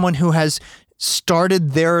want someone who has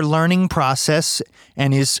started their learning process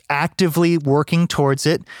and is actively working towards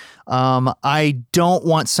it. I don't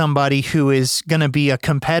want somebody who is going to be a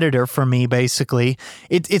competitor for me, basically.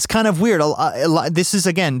 It's kind of weird. This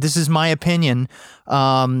is my opinion,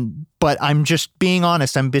 but I'm just being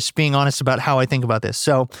honest. I'm just being honest about how I think about this.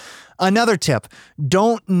 So another tip,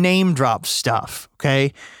 don't name drop stuff,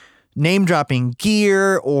 okay? Name dropping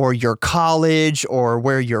gear or your college or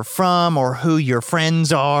where you're from or who your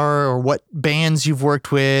friends are or what bands you've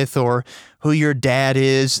worked with or who your dad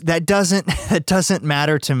is. That doesn't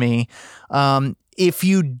matter to me. If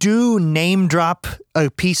you do name drop a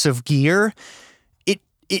piece of gear, it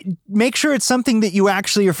make sure it's something that you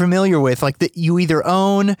actually are familiar with, like that you either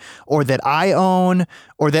own or that I own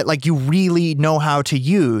or that like you really know how to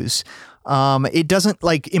use. It doesn't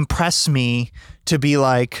like impress me to be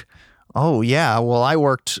like, oh yeah, well I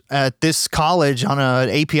worked at this college on an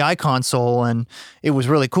API console and it was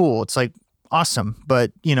really cool. It's like awesome,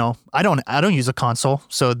 but I don't use a console,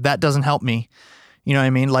 so that doesn't help me. You know what I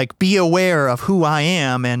mean? Like be aware of who I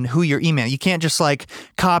am and who your email. You can't just like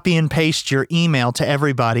copy and paste your email to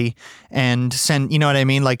everybody and send, you know what I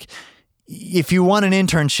mean? Like if you want an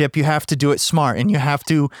internship, you have to do it smart and you have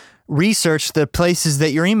to research the places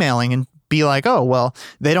that you're emailing and be like, oh, well,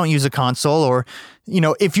 they don't use a console. Or,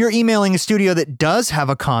 if you're emailing a studio that does have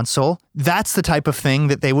a console, that's the type of thing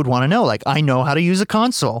that they would want to know. Like, I know how to use a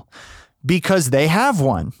console because they have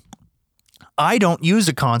one. I don't use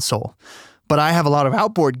a console, but I have a lot of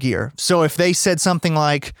outboard gear. So if they said something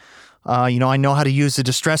like, I know how to use a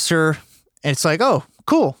distressor, and it's like, oh,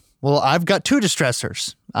 cool. Well, I've got 2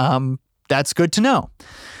 distressors. That's good to know.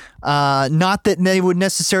 Not that they would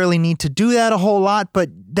necessarily need to do that a whole lot, but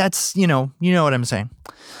that's, you know what I'm saying.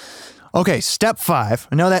 Okay, step 5.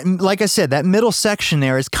 I know that, like I said, that middle section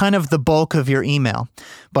there is kind of the bulk of your email.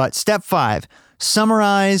 But step 5,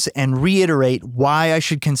 summarize and reiterate why I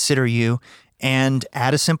should consider you and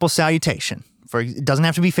add a simple salutation. It doesn't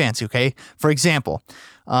have to be fancy, okay? For example,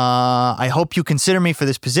 I hope you consider me for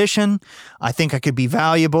this position. I think I could be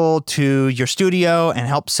valuable to your studio and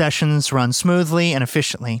help sessions run smoothly and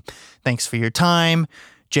efficiently. Thanks for your time,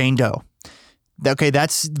 Jane Doe. Okay,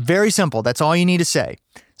 that's very simple. That's all you need to say.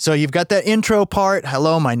 So you've got that intro part.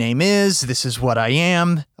 Hello, my name is, this is what I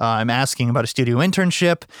am. I'm asking about a studio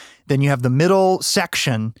internship. Then you have the middle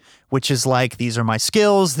section, which is like, these are my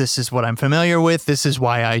skills. This is what I'm familiar with. This is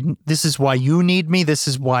why you need me. This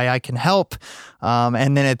is why I can help.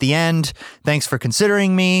 And then at the end, thanks for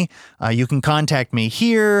considering me. You can contact me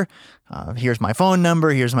here. Here's my phone number.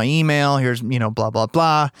 Here's my email. Here's, blah, blah,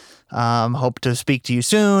 blah. Hope to speak to you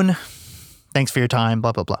soon. Thanks for your time,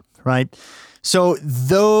 blah, blah, blah. Right? So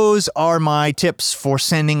those are my tips for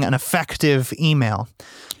sending an effective email.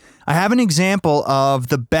 I have an example of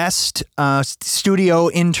the best studio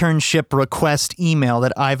internship request email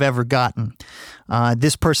that I've ever gotten.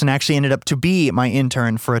 This person actually ended up to be my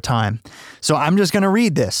intern for a time. So I'm just going to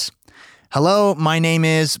read this. Hello, my name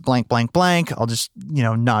is blank, blank, blank. I'll just,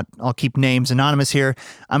 I'll keep names anonymous here.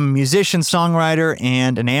 I'm a musician, songwriter,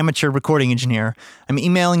 and an amateur recording engineer. I'm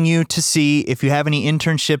emailing you to see if you have any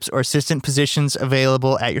internships or assistant positions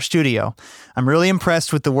available at your studio. I'm really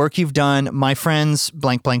impressed with the work you've done. My friends,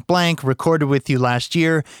 blank, blank, blank, recorded with you last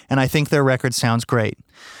year, and I think their record sounds great.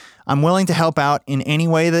 I'm willing to help out in any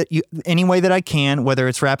way that I can, whether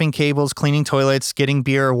it's wrapping cables, cleaning toilets, getting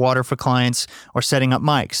beer or water for clients, or setting up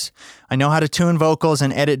mics. I know how to tune vocals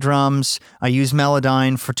and edit drums. I use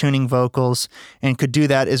Melodyne for tuning vocals and could do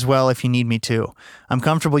that as well if you need me to. I'm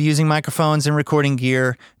comfortable using microphones and recording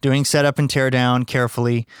gear, doing setup and teardown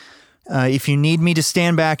carefully. If you need me to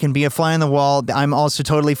stand back and be a fly on the wall, I'm also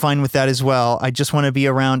totally fine with that as well. I just want to be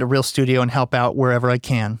around a real studio and help out wherever I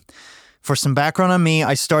can. For some background on me,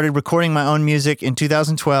 I started recording my own music in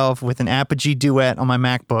 2012 with an Apogee Duet on my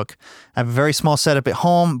MacBook. I have a very small setup at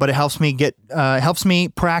home, but it helps me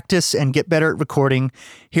practice and get better at recording.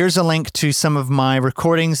 Here's a link to some of my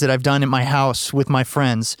recordings that I've done at my house with my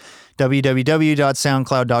friends.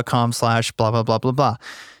 www.soundcloud.com/blah, blah, blah, blah, blah.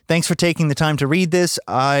 Thanks for taking the time to read this.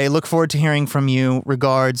 I look forward to hearing from you.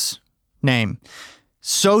 Regards, name.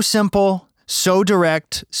 So simple, so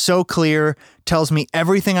direct, so clear, tells me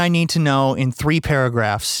everything I need to know in 3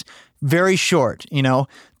 paragraphs. Very short,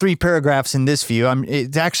 3 paragraphs in this view.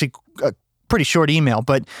 It's actually a pretty short email,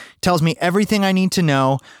 but tells me everything I need to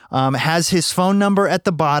know. Has his phone number at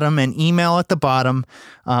the bottom and email at the bottom.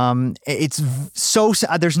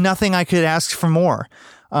 There's nothing I could ask for more.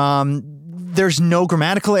 There's no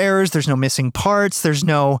grammatical errors. There's no missing parts. There's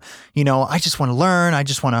no, I just want to learn. I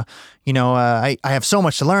just want to, I have so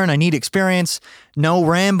much to learn. I need experience. No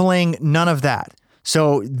rambling, none of that.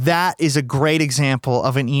 So that is a great example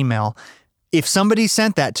of an email. If somebody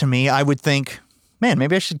sent that to me, I would think, man,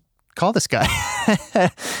 maybe I should call this guy.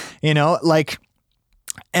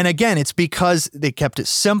 And again, it's because they kept it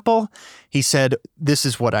simple. He said, this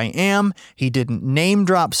is what I am. He didn't name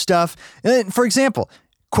drop stuff. For example,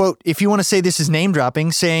 quote, if you want to say this is name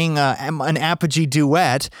dropping, saying an Apogee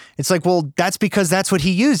duet, it's like, well, that's because that's what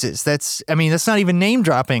he uses. That's not even name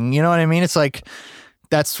dropping. You know what I mean? It's like,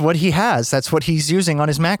 that's what he has. That's what he's using on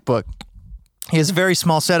his MacBook. He has a very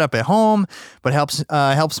small setup at home, but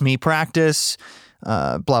helps me practice.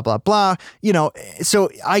 Blah, blah, blah. So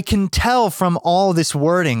I can tell from all this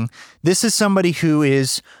wording, this is somebody who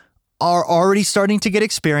are already starting to get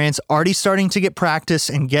experience, already starting to get practice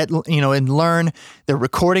and and learn. They're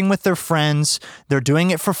recording with their friends. They're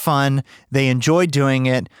doing it for fun. They enjoy doing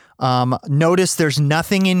it. Notice there's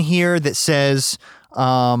nothing in here that says,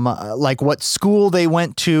 like what school they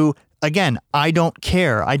went to. Again, I don't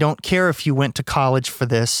care. I don't care if you went to college for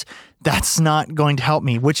this. That's not going to help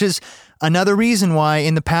me, which is another reason why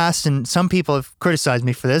in the past, and some people have criticized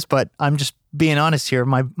me for this, but I'm just being honest here,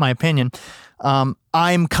 my opinion.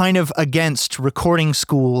 I'm kind of against recording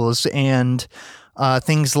schools and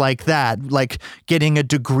things like that, like getting a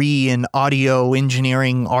degree in audio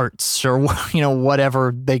engineering arts or,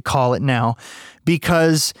 whatever they call it now,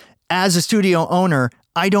 because as a studio owner,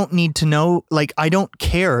 I don't need to know, I don't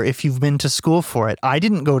care if you've been to school for it. I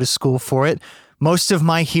didn't go to school for it. Most of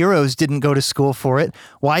my heroes didn't go to school for it.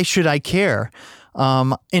 Why should I care?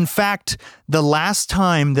 In fact, the last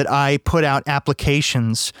time that I put out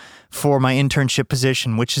applications for my internship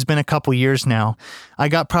position, which has been a couple years now, I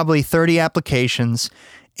got probably 30 applications.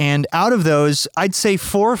 And out of those, I'd say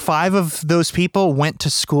 4 or 5 of those people went to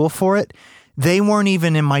school for it. They weren't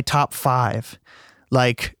even in my top 5.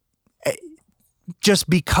 Just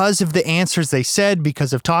because of the answers they said,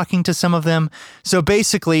 because of talking to some of them. So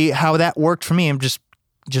basically how that worked for me, I'm just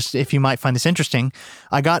if you might find this interesting,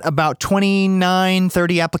 I got about 29,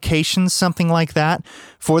 30 applications, something like that,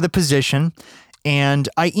 for the position. And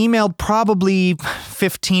I emailed probably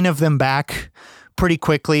 15 of them back pretty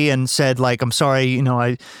quickly and said, I'm sorry,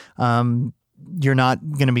 you're not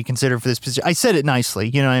going to be considered for this position. I said it nicely,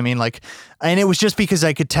 you know what I mean? And it was just because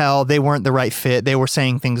I could tell they weren't the right fit. They were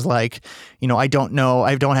saying things like, I don't know,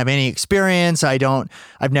 I don't have any experience.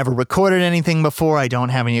 I've never recorded anything before. I don't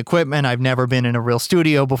have any equipment. I've never been in a real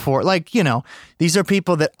studio before. These are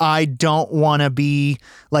people that I don't want to be,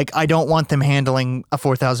 I don't want them handling a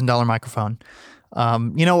 $4,000 microphone.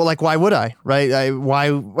 Why would I, right?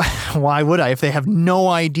 Why would I if they have no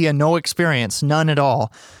idea, no experience, none at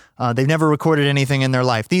all? They've never recorded anything in their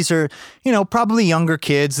life. These are, probably younger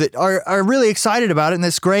kids that are really excited about it, and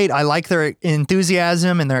that's great. I like their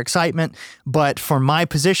enthusiasm and their excitement, but for my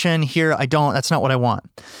position here, that's not what I want.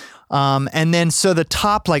 And then so the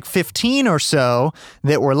top 15 or so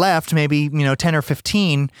that were left, maybe, 10 or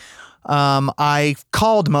 15, I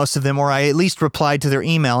called most of them, or I at least replied to their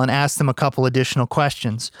email and asked them a couple additional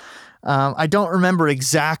questions. I don't remember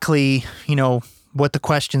exactly, what the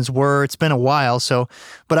questions were. It's been a while,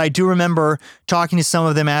 but I do remember talking to some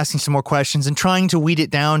of them, asking some more questions and trying to weed it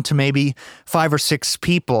down to maybe 5 or 6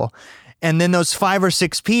 people. And then those 5 or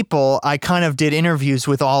 6 people, I kind of did interviews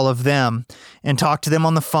with all of them and talked to them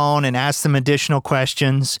on the phone and asked them additional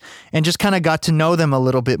questions and just kind of got to know them a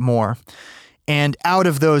little bit more. And out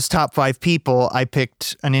of those top 5 people, I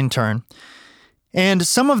picked an intern. And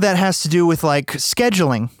some of that has to do with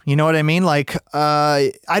scheduling. You know what I mean?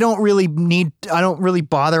 I don't really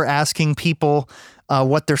bother asking people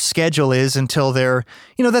what their schedule is until they're,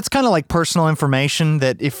 that's kind of like personal information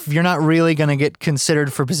that if you're not really going to get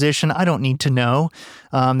considered for position, I don't need to know.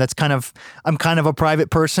 I'm kind of a private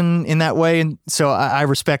person in that way. And so I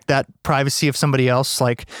respect that privacy of somebody else.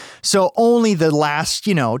 So only the last,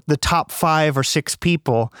 the top 5 or 6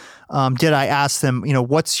 people, did I ask them,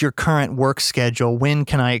 what's your current work schedule? When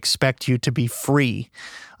can I expect you to be free?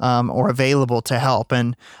 Or available to help.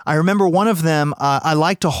 And I remember one of them, I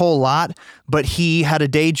liked a whole lot, but he had a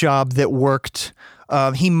day job that worked,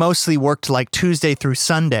 he mostly worked Tuesday through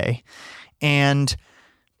Sunday. And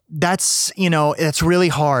that's, it's really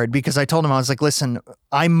hard because I told him, I was like, listen,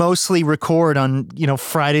 I mostly record on,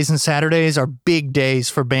 Fridays and Saturdays are big days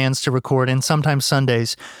for bands to record, and sometimes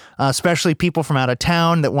Sundays, especially people from out of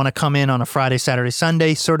town that want to come in on a Friday, Saturday,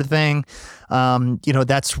 Sunday sort of thing.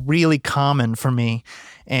 That's really common for me.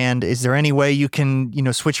 And is there any way you can,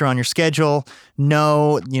 switch around your schedule?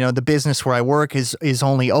 No, the business where I work is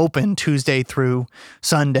only open Tuesday through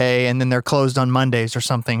Sunday, and then they're closed on Mondays or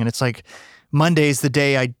something. And it's like, Monday's the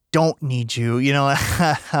day I don't need you,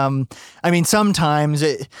 sometimes,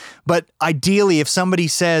 but ideally if somebody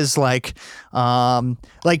says like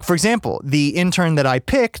for example, the intern that I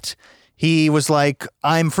picked, he was like,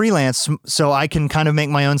 I'm freelance, so I can kind of make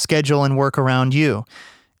my own schedule and work around you.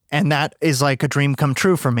 And that is like a dream come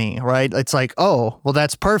true for me, right? It's like, oh, well,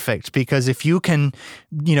 that's perfect, because if you can,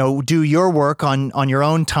 do your work on your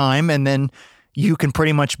own time, and then you can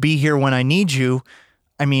pretty much be here when I need you.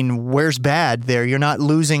 I mean, where's bad there? You're not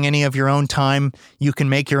losing any of your own time. You can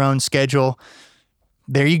make your own schedule.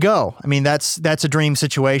 There you go. I mean, that's a dream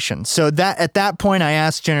situation. So that at that point, I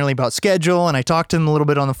asked generally about schedule, and I talked to them a little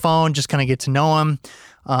bit on the phone, just kind of get to know them.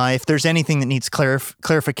 If there's anything that needs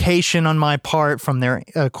clarification on my part from their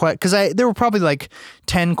because there were probably like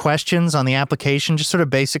 10 questions on the application, just sort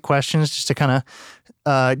of basic questions, just to kind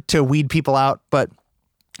of to weed people out, but.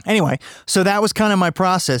 Anyway, so that was kind of my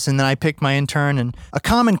process, and then I picked my intern. And a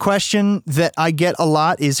common question that I get a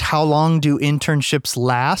lot is, how long do internships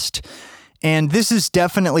last? And this is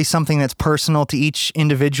definitely something that's personal to each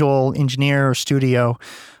individual engineer or studio.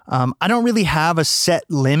 I don't really have a set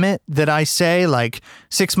limit that I say, like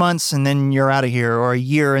 6 months and then you're out of here, or a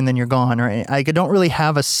year and then you're gone. Or I don't really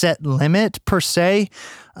have a set limit per se.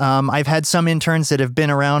 I've had some interns that have been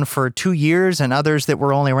around for 2 years, and others that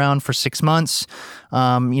were only around for 6 months,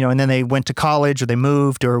 and then they went to college or they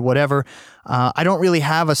moved or whatever. I don't really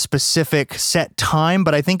have a specific set time,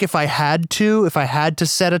 but I think if I had to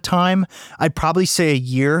set a time, I'd probably say a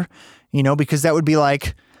year, because that would be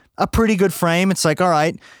like a pretty good frame. It's like, all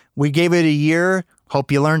right, we gave it a year.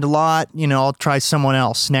 Hope you learned a lot. I'll try someone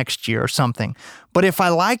else next year or something. But if I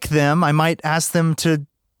like them, I might ask them to,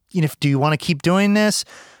 do you want to keep doing this?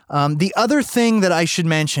 The other thing that I should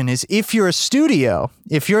mention is, if you're a studio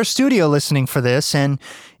listening for this, and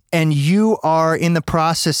you are in the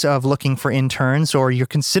process of looking for interns, or you're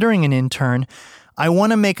considering an intern, I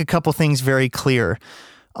want to make a couple things very clear.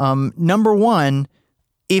 Number one,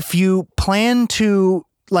 if you plan to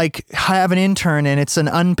have an intern and it's an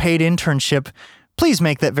unpaid internship, please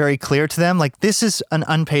make that very clear to them. Like, this is an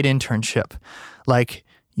unpaid internship. Like,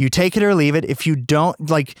 you take it or leave it. If you don't,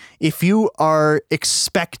 if you are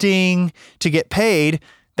expecting to get paid,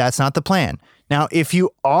 that's not the plan. Now, if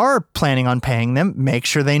you are planning on paying them, make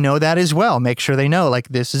sure they know that as well. Make sure they know,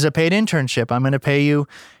 this is a paid internship. I'm going to pay you,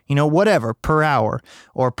 whatever, per hour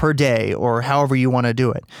or per day, or however you want to do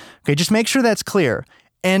it. Okay, just make sure that's clear.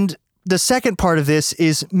 And the second part of this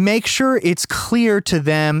is, make sure it's clear to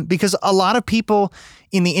them, because a lot of people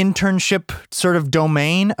in the internship sort of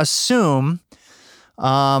domain assume,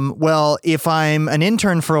 well, if I'm an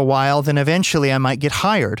intern for a while, then eventually I might get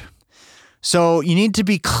hired. So you need to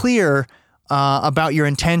be clear about your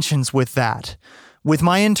intentions with that. With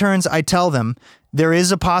my interns, I tell them there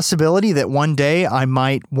is a possibility that one day I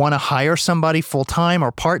might want to hire somebody full-time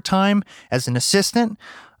or part-time as an assistant.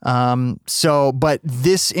 But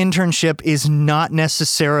this internship is not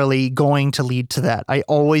necessarily going to lead to that. I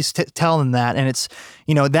always tell them that. And it's,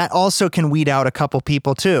 that also can weed out a couple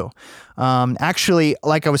people too. Actually,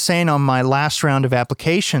 like I was saying on my last round of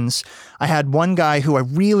applications, I had one guy who I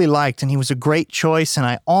really liked, and he was a great choice, and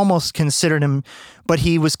I almost considered him, but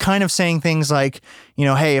he was kind of saying things like,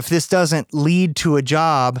 hey, if this doesn't lead to a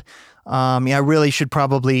job, I really should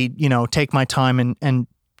probably, take my time and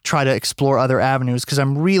try to explore other avenues, because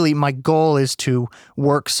my goal is to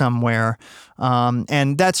work somewhere.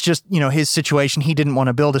 And that's just, his situation. He didn't want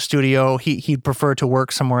to build a studio. He'd prefer to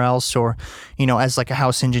work somewhere else, or, as like a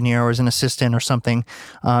house engineer or as an assistant or something.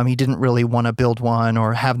 He didn't really want to build one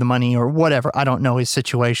or have the money or whatever. I don't know his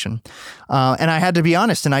situation. And I had to be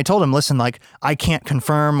honest. And I told him, listen, I can't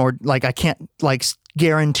confirm, or I can't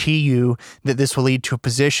guarantee you that this will lead to a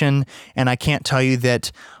position, and I can't tell you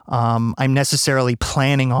that I'm necessarily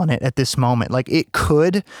planning on it at this moment. It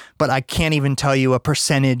could, but I can't even tell you a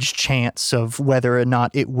percentage chance of whether or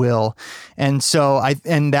not it will. And so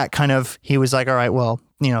he was like, all right, well,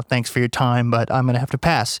 thanks for your time, but I'm going to have to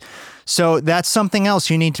pass. So that's something else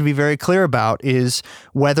you need to be very clear about, is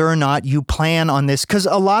whether or not you plan on this. Because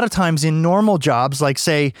a lot of times in normal jobs, like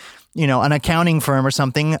say, an accounting firm or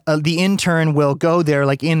something, the intern will go there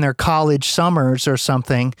in their college summers or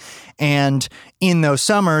something. And in those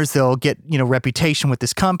summers, they'll get, reputation with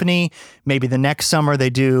this company. Maybe the next summer they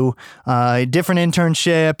do a different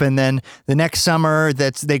internship. And then the next summer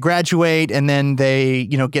they graduate, and then they,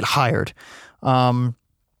 get hired.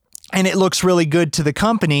 And it looks really good to the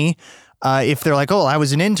company if they're like, oh, I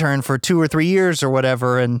was an intern for 2 or 3 years or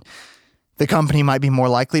whatever. And the company might be more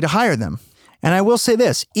likely to hire them. And I will say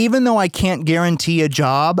this, even though I can't guarantee a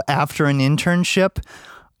job after an internship,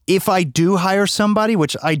 if I do hire somebody,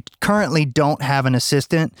 which I currently don't have an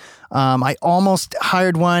assistant, I almost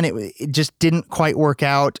hired one. It just didn't quite work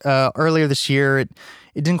out. Earlier this year, it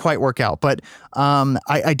didn't quite work out. But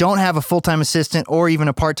I don't have a full-time assistant or even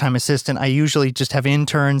a part-time assistant. I usually just have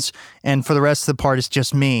interns, and for the rest of the part, it's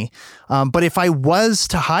just me. But if I was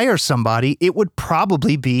to hire somebody, it would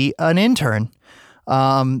probably be an intern.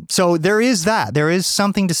 So there is that. There is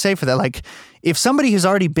something to say for that. Like, if somebody has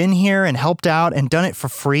already been here and helped out and done it for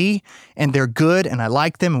free, and they're good and I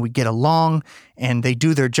like them and we get along and they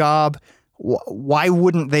do their job, why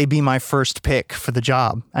wouldn't they be my first pick for the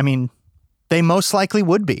job? I mean, they most likely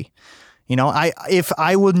would be. You know, if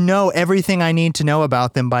I would know everything I need to know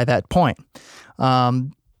about them by that point,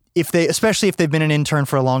 especially if they've been an intern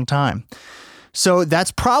for a long time. So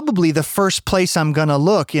that's probably the first place I'm going to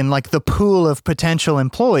look in, like, the pool of potential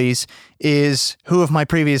employees is, who have my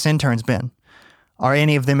previous interns been? Are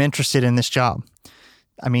any of them interested in this job?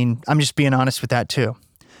 I mean, I'm just being honest with that too.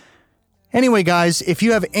 Anyway, guys, if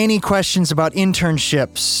you have any questions about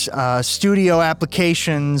internships, studio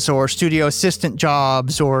applications, or studio assistant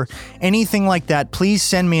jobs, or anything like that, please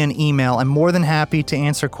send me an email. I'm more than happy to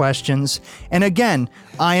answer questions. And again,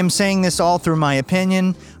 I am saying this all through my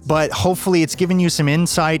opinion, but hopefully it's given you some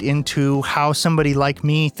insight into how somebody like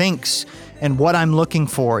me thinks and what I'm looking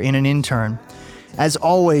for in an intern. As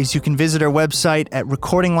always, you can visit our website at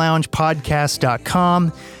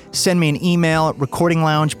recordingloungepodcast.com. Send me an email at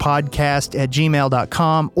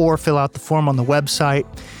recordingloungepodcast@gmail.com or fill out the form on the website.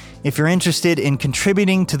 If you're interested in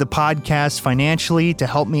contributing to the podcast financially to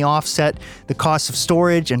help me offset the cost of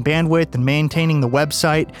storage and bandwidth and maintaining the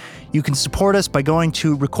website, you can support us by going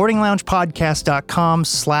to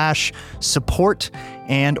recordingloungepodcast.com/support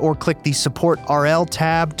or click the Support RL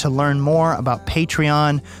tab to learn more about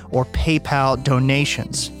Patreon or PayPal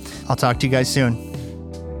donations. I'll talk to you guys soon.